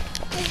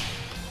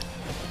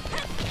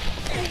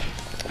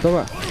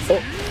 Toma. Oh.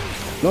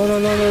 No, no,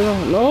 no, no,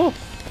 no, no.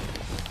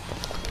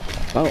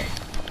 Vamos.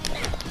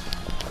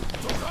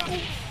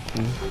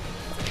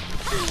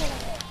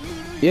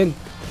 Bien.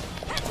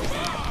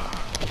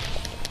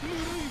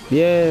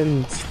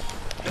 Bien.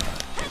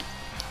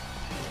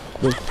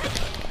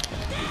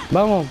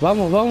 Vamos,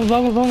 vamos, vamos,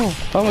 vamos, vamos.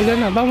 Vamos,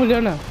 Leona, vamos,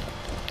 Leona.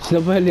 Si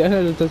no puede Leona,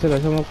 entonces lo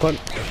hacemos con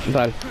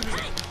Ralf.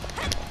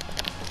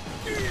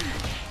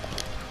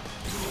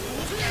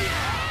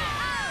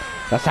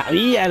 Lo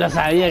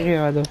sabía que me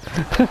mató.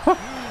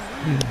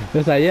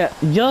 Lo sabía,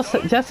 yo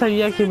ya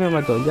sabía que me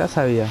mató, ya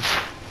sabía.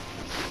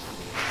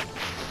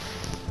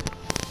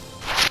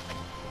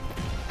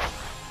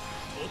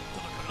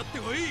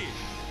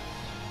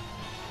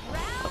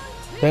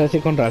 Voy a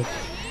decir con Ralf.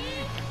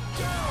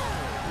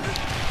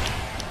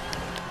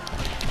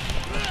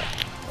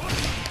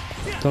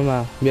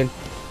 Toma, bien.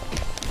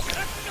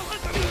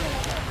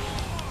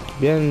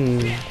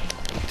 Bien.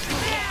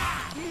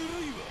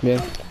 Bien.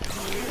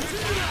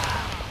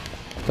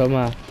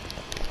 Toma.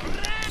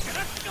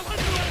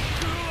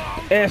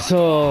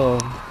 Eso.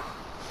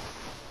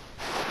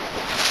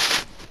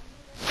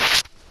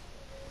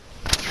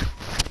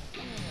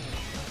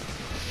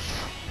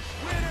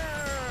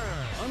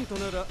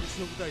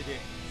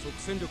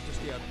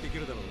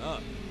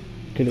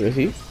 Creo que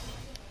sí.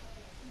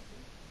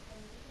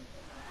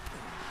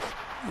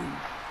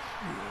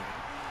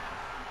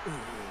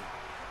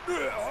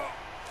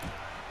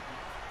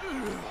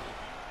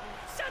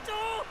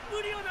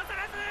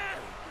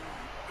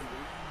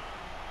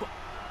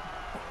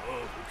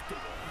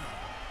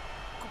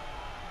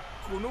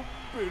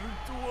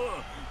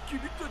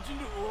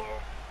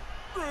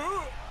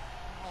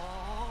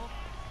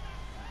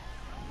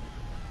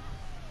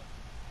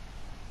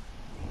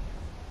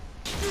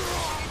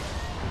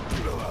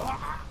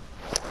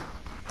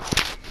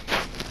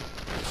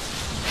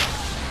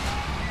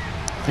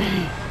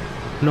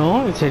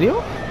 No, ¿en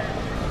serio?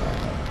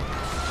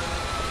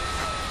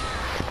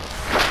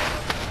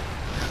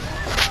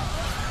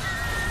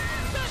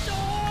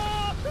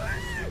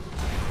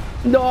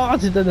 No,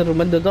 se está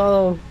derrumbando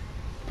todo.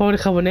 Pobre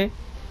japonés.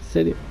 En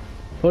serio.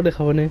 Pobre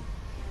japonés.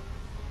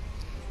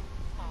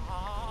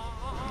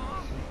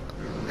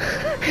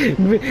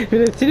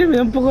 Pero en serio me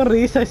da un poco de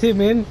risa ese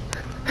men.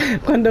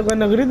 Cuando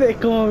grita es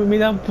como me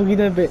da un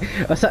poquito de pena.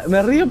 O sea,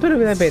 me río pero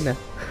me da pena.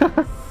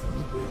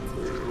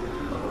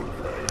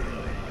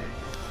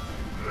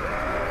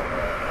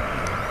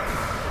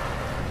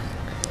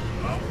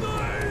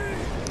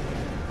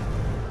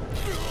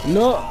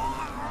 No.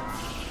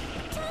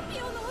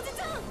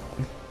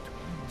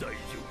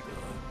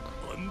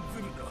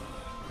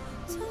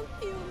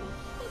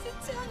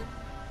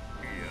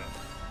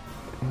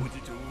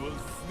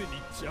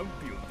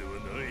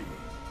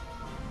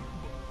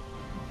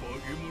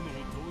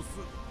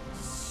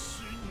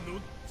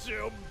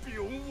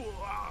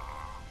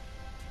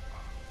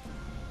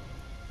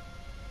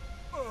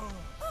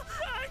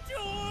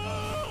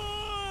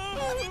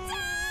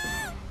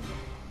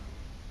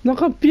 No,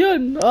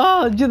 campeón.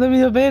 Oh, yo también me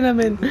dio pena,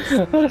 men.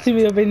 Ahora sí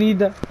me dio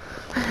penita.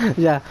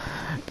 Ya.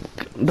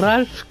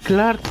 Ralf,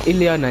 Clark y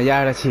Leona. Ya,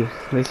 ahora sí.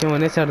 Lo hicimos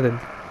en ese orden.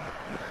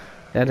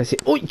 Y ahora sí.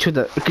 Uy,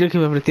 chuta. Creo que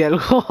me apreté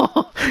algo.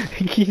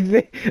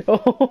 XD.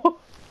 Oh.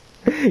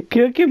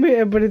 Creo que me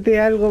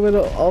apreté algo,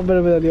 pero... Oh,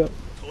 pero me dolió.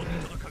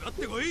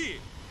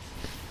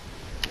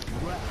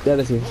 Y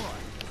ahora sí.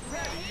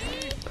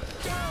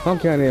 Vamos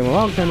que ganemos,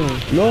 vamos que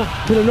ganemos. No,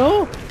 pero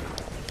no.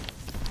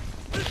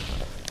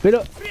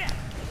 Pero...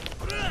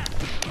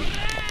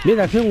 Bien,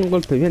 hace un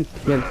golpe, bien,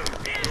 bien.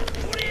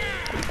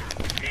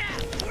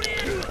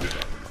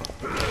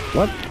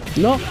 What?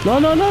 No,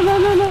 no, no, no, no,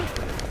 no, no.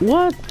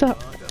 What the...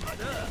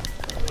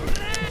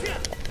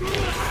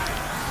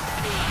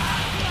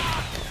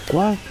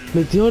 What?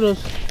 Meteoros.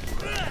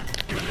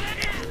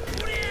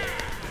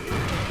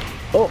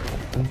 Oh.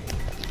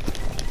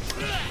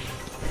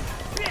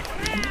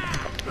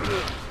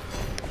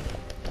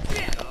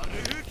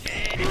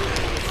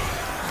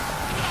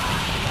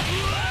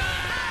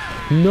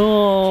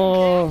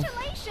 No.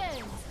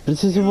 Pero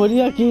se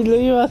suponía que lo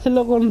iba a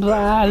hacerlo con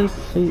Ralf.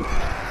 Sí.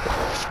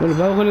 Bueno,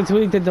 vamos con el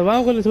segundo intento,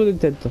 vamos con el segundo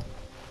intento.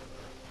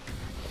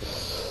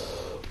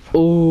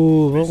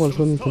 Vamos con el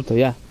segundo intento,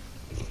 ya.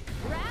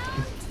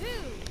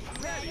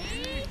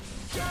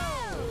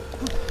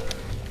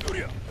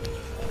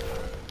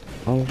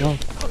 Vamos, vamos.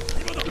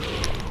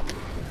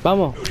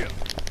 Vamos.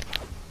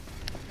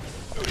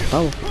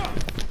 Vamos.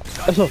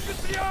 Eso.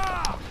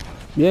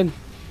 Bien.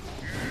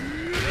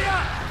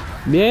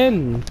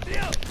 Bien.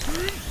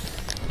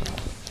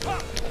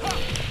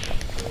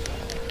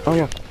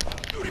 Vamos.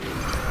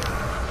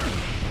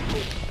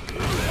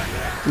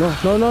 No,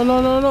 no, no,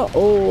 no, no, no.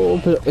 Oh,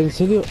 pero en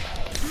serio.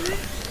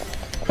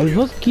 El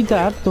boss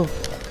quita harto.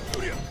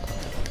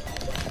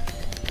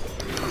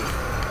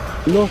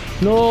 No,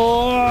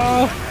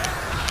 no.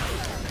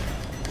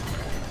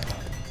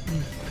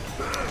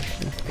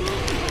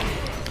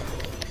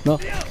 No,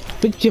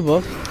 pinche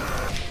boss.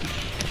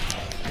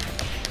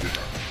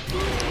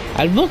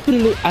 Al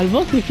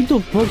boss le quito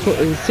un poco.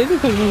 ¿En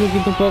serio que al boss le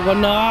quito un poco?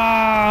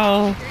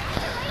 No.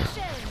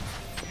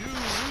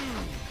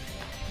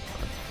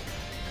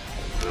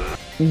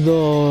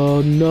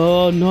 No,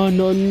 no, no,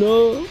 no,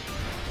 no.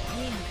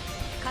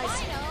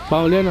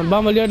 Vamos, Leona,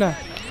 vamos, Leona.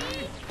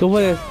 Tú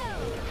puedes.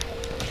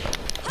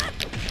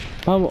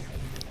 Vamos.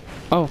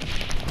 Vamos.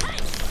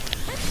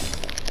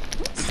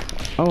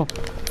 Vamos.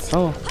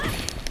 Vamos.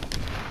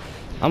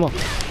 Vamos.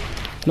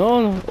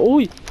 No, no.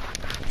 Uy.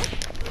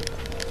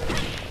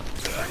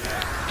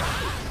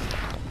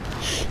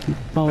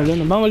 Vamos,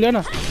 Leona, vamos,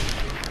 Leona.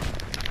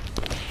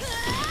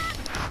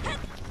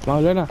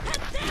 Vamos, Leona.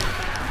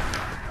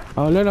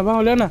 Vamos, Leona,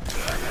 vamos, Leona.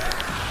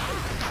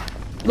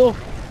 No.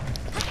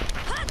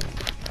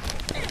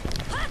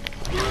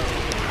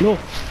 No.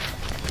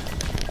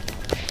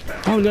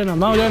 Vamos, Leona,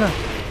 vamos, Leona.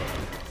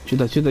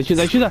 Chuta, chuta,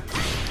 chuta, chuta.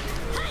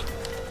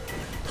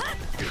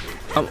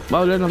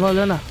 Vamos, Leona, vamos,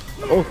 Leona.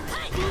 Oh.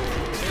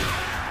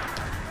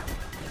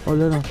 Vamos,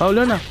 Leona, vamos,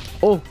 Leona.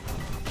 Oh.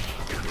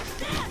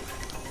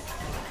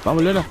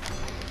 Vamos, Leona.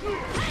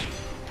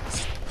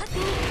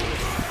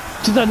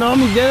 Chuta, no,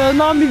 mis dedos,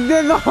 no, mis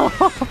dedos.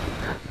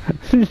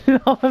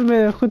 No,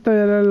 justo me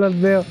dieron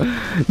los dedos.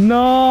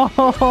 No.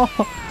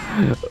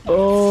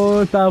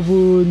 Oh, está a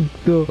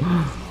punto.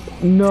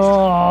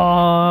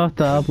 No,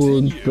 está a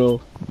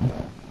punto.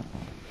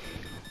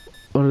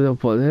 Orden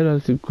poder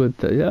al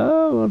 50. Ya,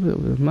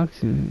 orden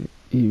máximo.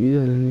 Y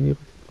vida del enemigo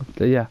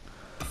 50. Ya.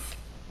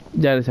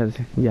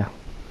 Ya.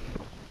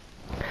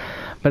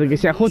 Para que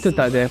sea justo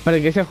esta vez, para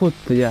que sea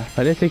justo, ya.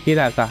 Parece que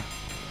era acá.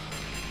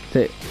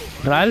 Sí.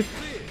 Ralf.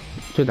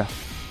 Chuta.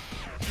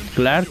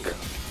 Clark.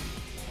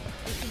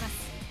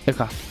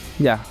 Acá.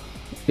 Ya.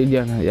 Y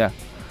Leona, ya.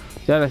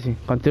 Y ahora sí,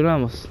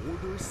 continuamos.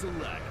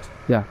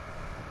 Ya.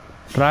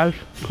 Ralf,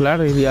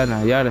 Clark y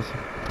Leona, y ahora sí.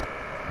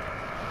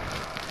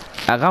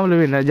 Hagámoslo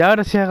bien, ya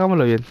ahora sí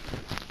hagámoslo bien.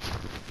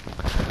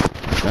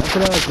 No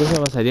esperaba que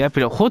eso pasaría,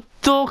 pero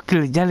justo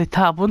que ya le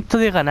estaba a punto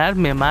de ganar,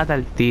 me mata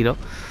el tiro.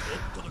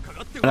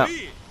 Bueno,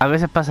 a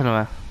veces pasa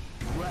nomás.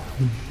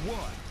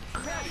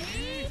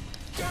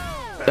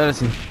 Ahora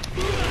sí.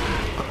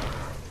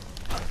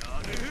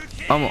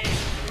 Vamos.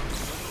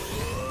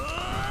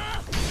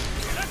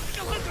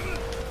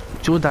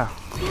 Chuta.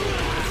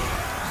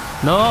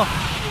 No.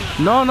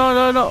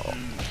 No.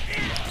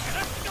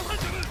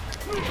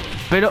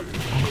 Pero...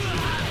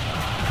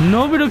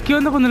 No, pero ¿qué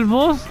onda con el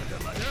boss?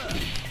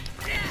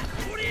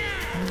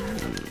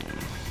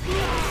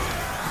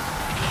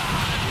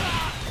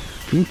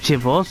 Pinche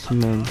boss,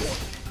 man.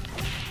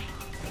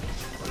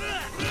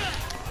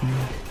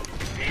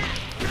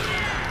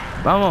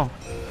 Vamos.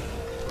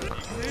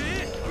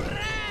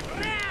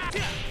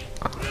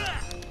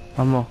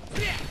 Vamos.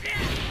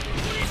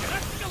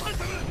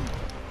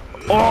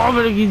 Oh,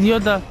 pero qué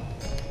idiota.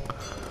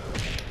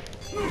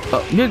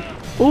 Oh, bien.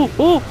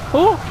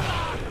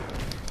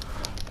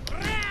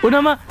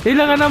 Una más. Y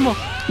la ganamos.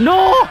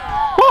 No.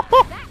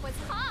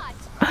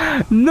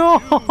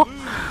 No.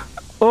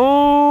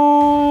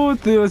 Oh,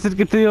 te iba a hacer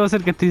que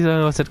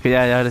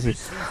ya, ahora sí.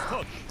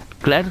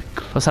 Clark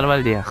lo salva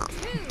el día.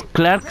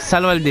 Clark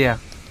salva el día.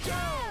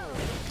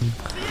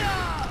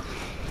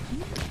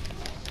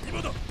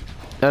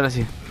 Ahora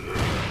sí.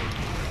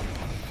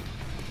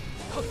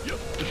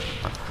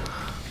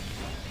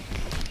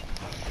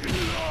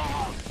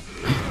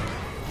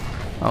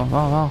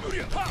 Vamos.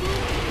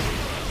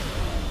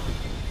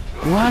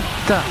 What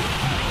the?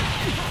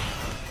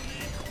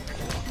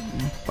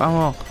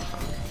 Vamos.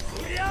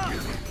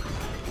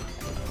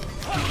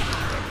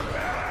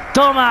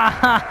 ¡Toma!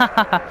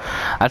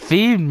 Al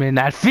fin, men,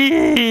 al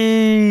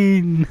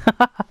fin.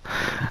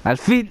 Al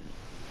fin.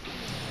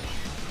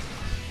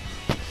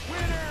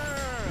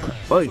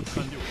 Uy.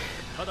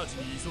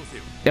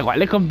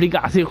 Igual es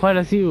complicado así jugar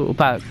así.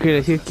 Quiero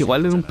decir que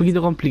igual es un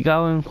poquito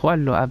complicado en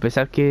jugarlo, a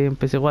pesar que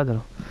empecé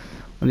 4.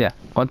 Ya,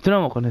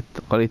 continuamos con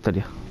esto, con la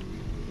historia.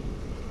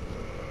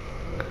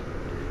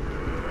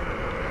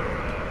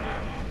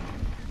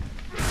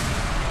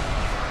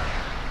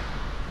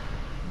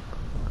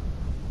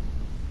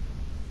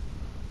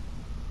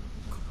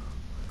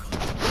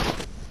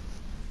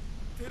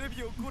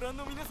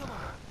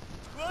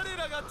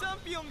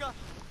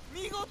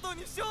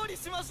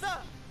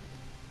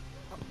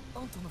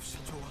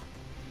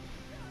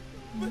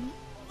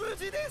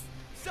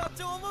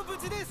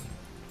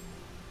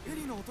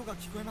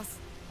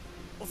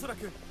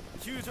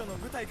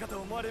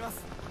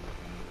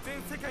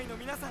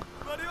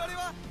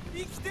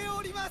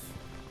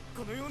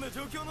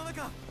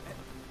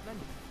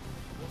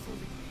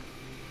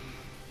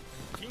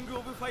 King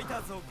of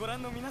Fighters をご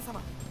覧の皆様、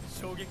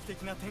衝撃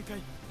的な展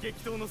開、激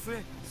闘の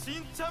末、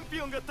新チャンピ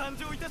オンが誕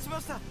生いたし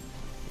ました。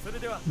それ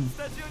ではス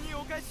タジオに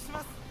お返しし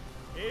ます。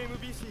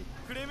AMBC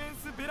クレメン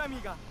ス・ベラミ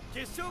ーが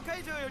決勝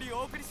会場より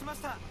お送りしま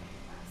した。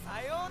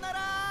さようなら。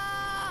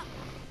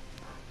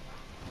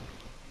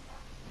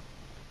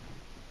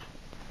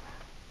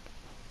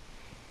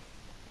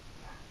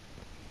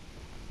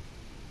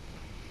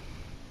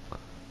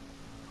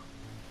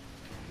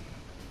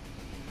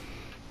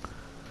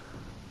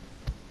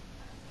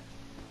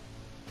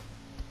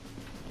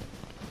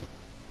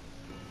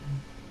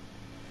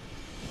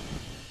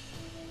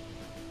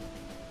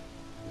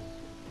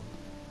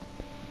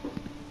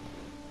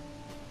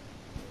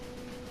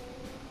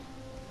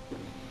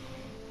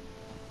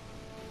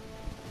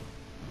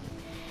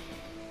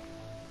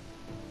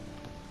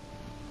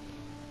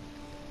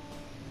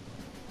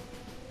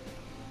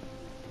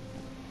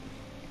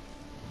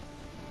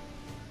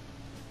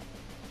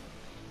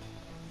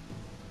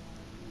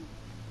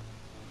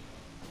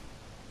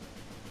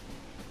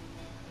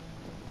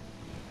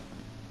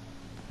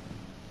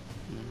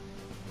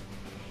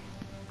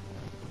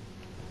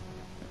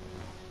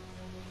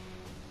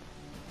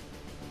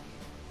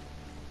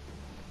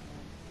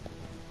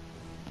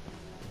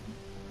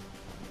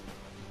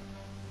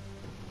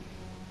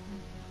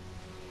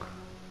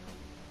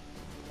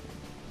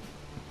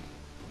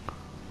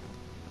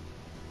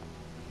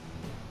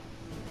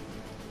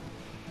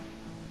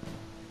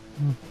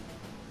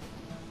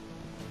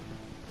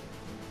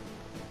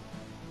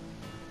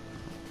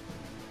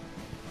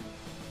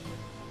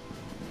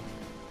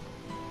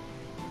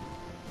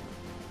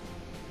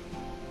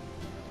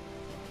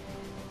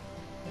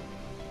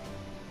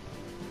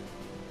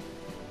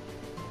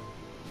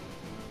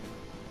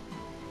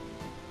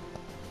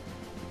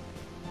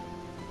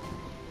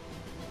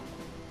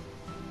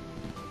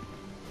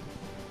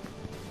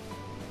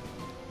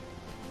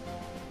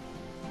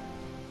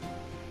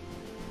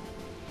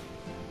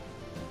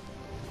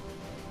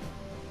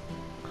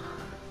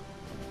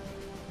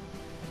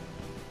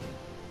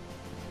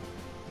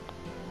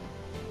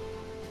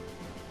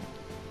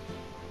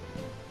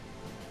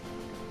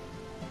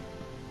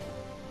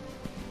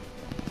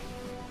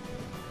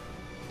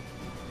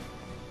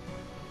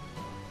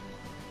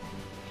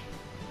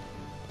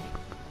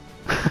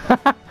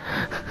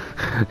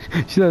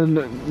Yo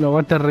no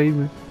aguanto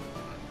reírme.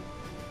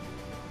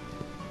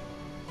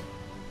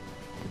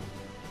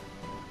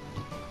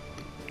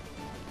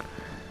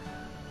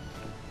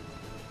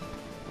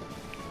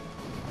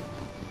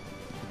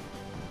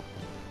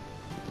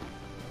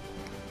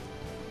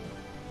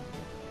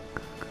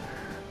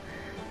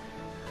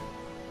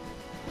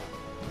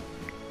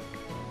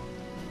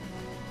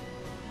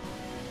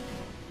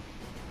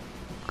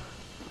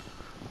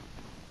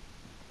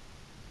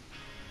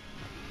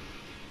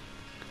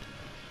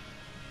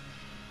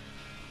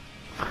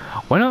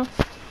 Bueno,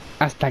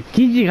 hasta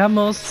aquí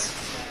llegamos.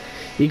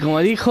 Y como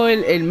dijo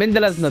el men de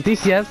las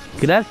noticias,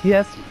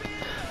 gracias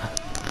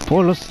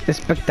por los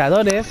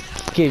espectadores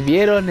que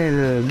vieron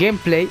el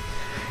gameplay.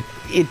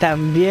 Y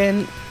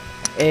también,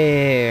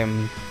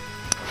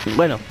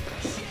 bueno,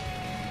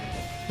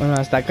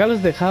 hasta acá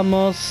los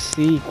dejamos.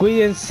 Y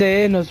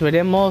cuídense, nos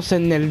veremos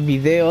en el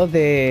video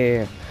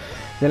de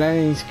la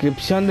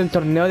inscripción del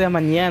torneo de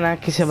mañana,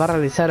 que se va a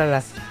realizar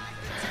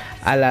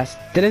a las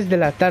 3 de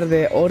la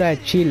tarde,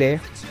 hora Chile.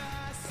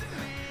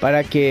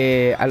 Para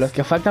que a los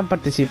que faltan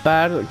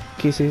participar,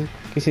 que se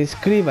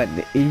inscriban.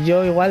 Y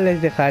yo igual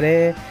les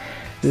dejaré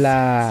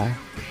las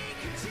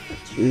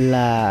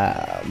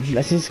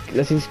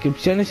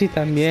inscripciones, y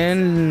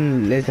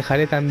también les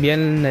dejaré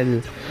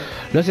también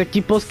los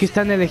equipos que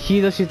están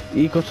elegidos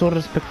y con sus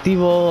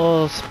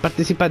respectivos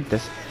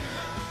participantes.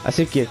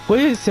 Así que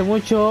cuídense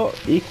mucho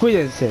y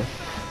cuídense.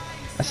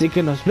 Así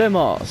que nos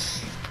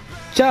vemos.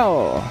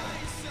 Chao.